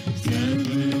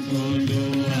 सबको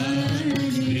दुआ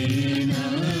देना,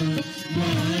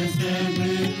 माँ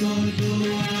सबको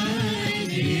दुआ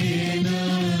देना।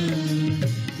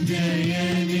 जय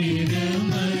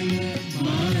निर्मल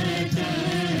माता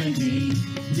जी,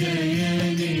 जय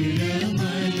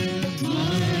निर्मल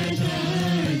माता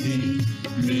जी,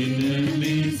 दिल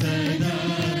में सदा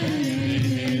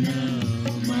रहना,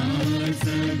 माँ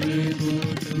सबको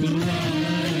दुआ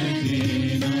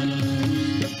देना।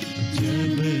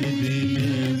 जब दिल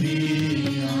में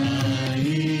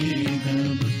आए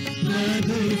तब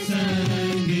मधुर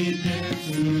संगीत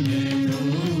सुन लो,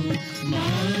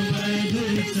 माँ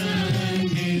मधुर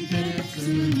संगीत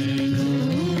सुन लो।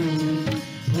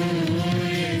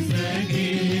 होए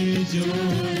सगे जो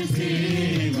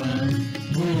सेवा,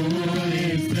 होए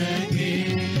सगे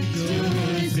जो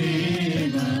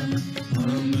सेवा,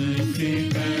 हमसे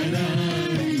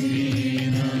कराएना,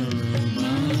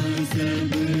 माँ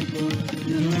सबको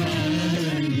दुआ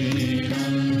देना,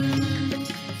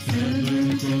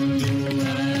 सबको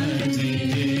दुआ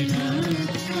देना,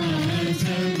 माँ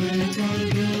सबको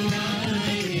दुआ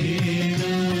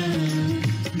देना।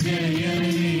 जय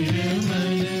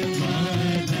निर्मल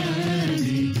माता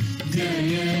जी,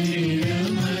 जय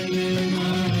निर्मल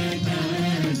माता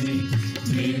जी,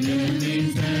 दिल में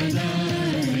सदा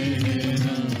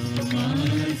रहना, माँ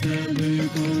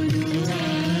सबको दुआ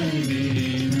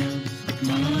देना,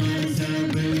 माँ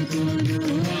सबको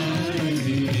दुआ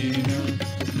देना,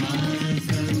 माँ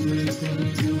सबको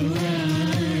दुआ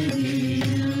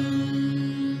देना।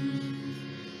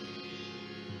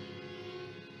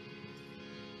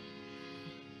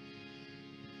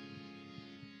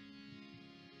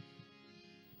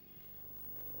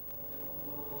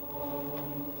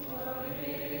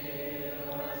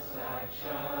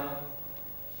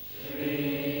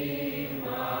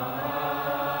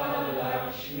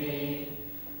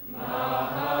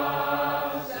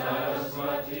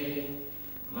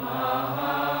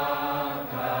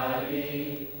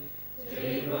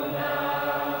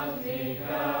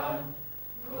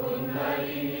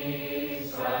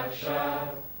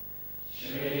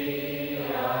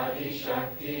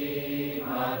 Shri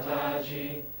Mataji,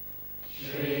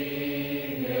 Shri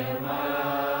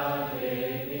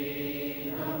Devi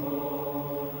Namo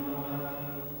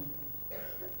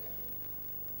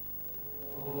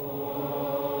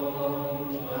Om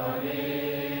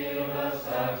Tameva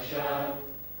Sakshat,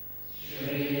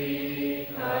 Shri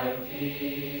Kalki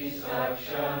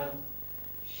Sakshat,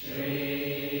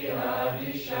 Shri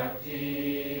Adi Shakti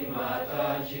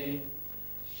Mataji,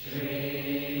 Shri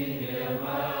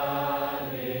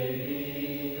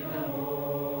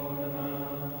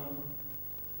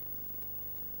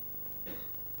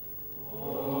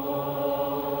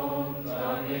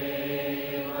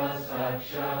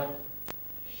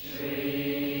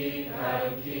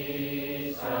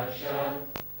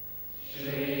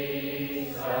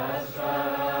Shri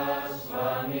Saraswati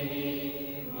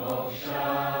Puja,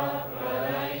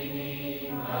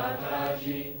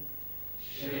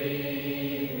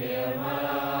 Shri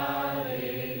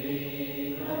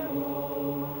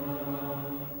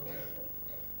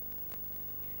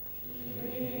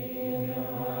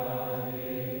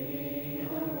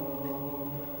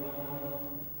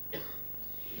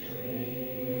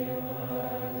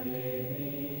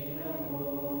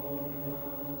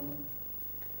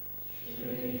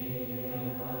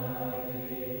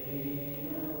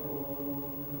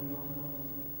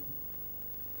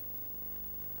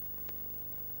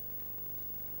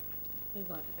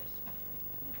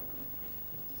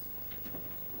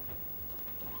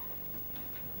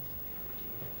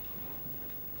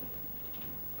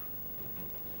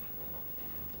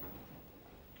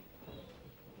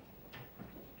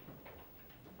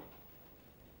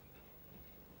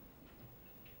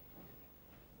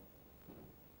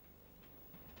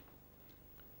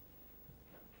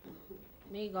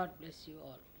May God bless you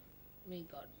all. May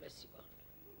God bless you all.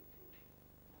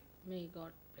 May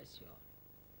God bless you all.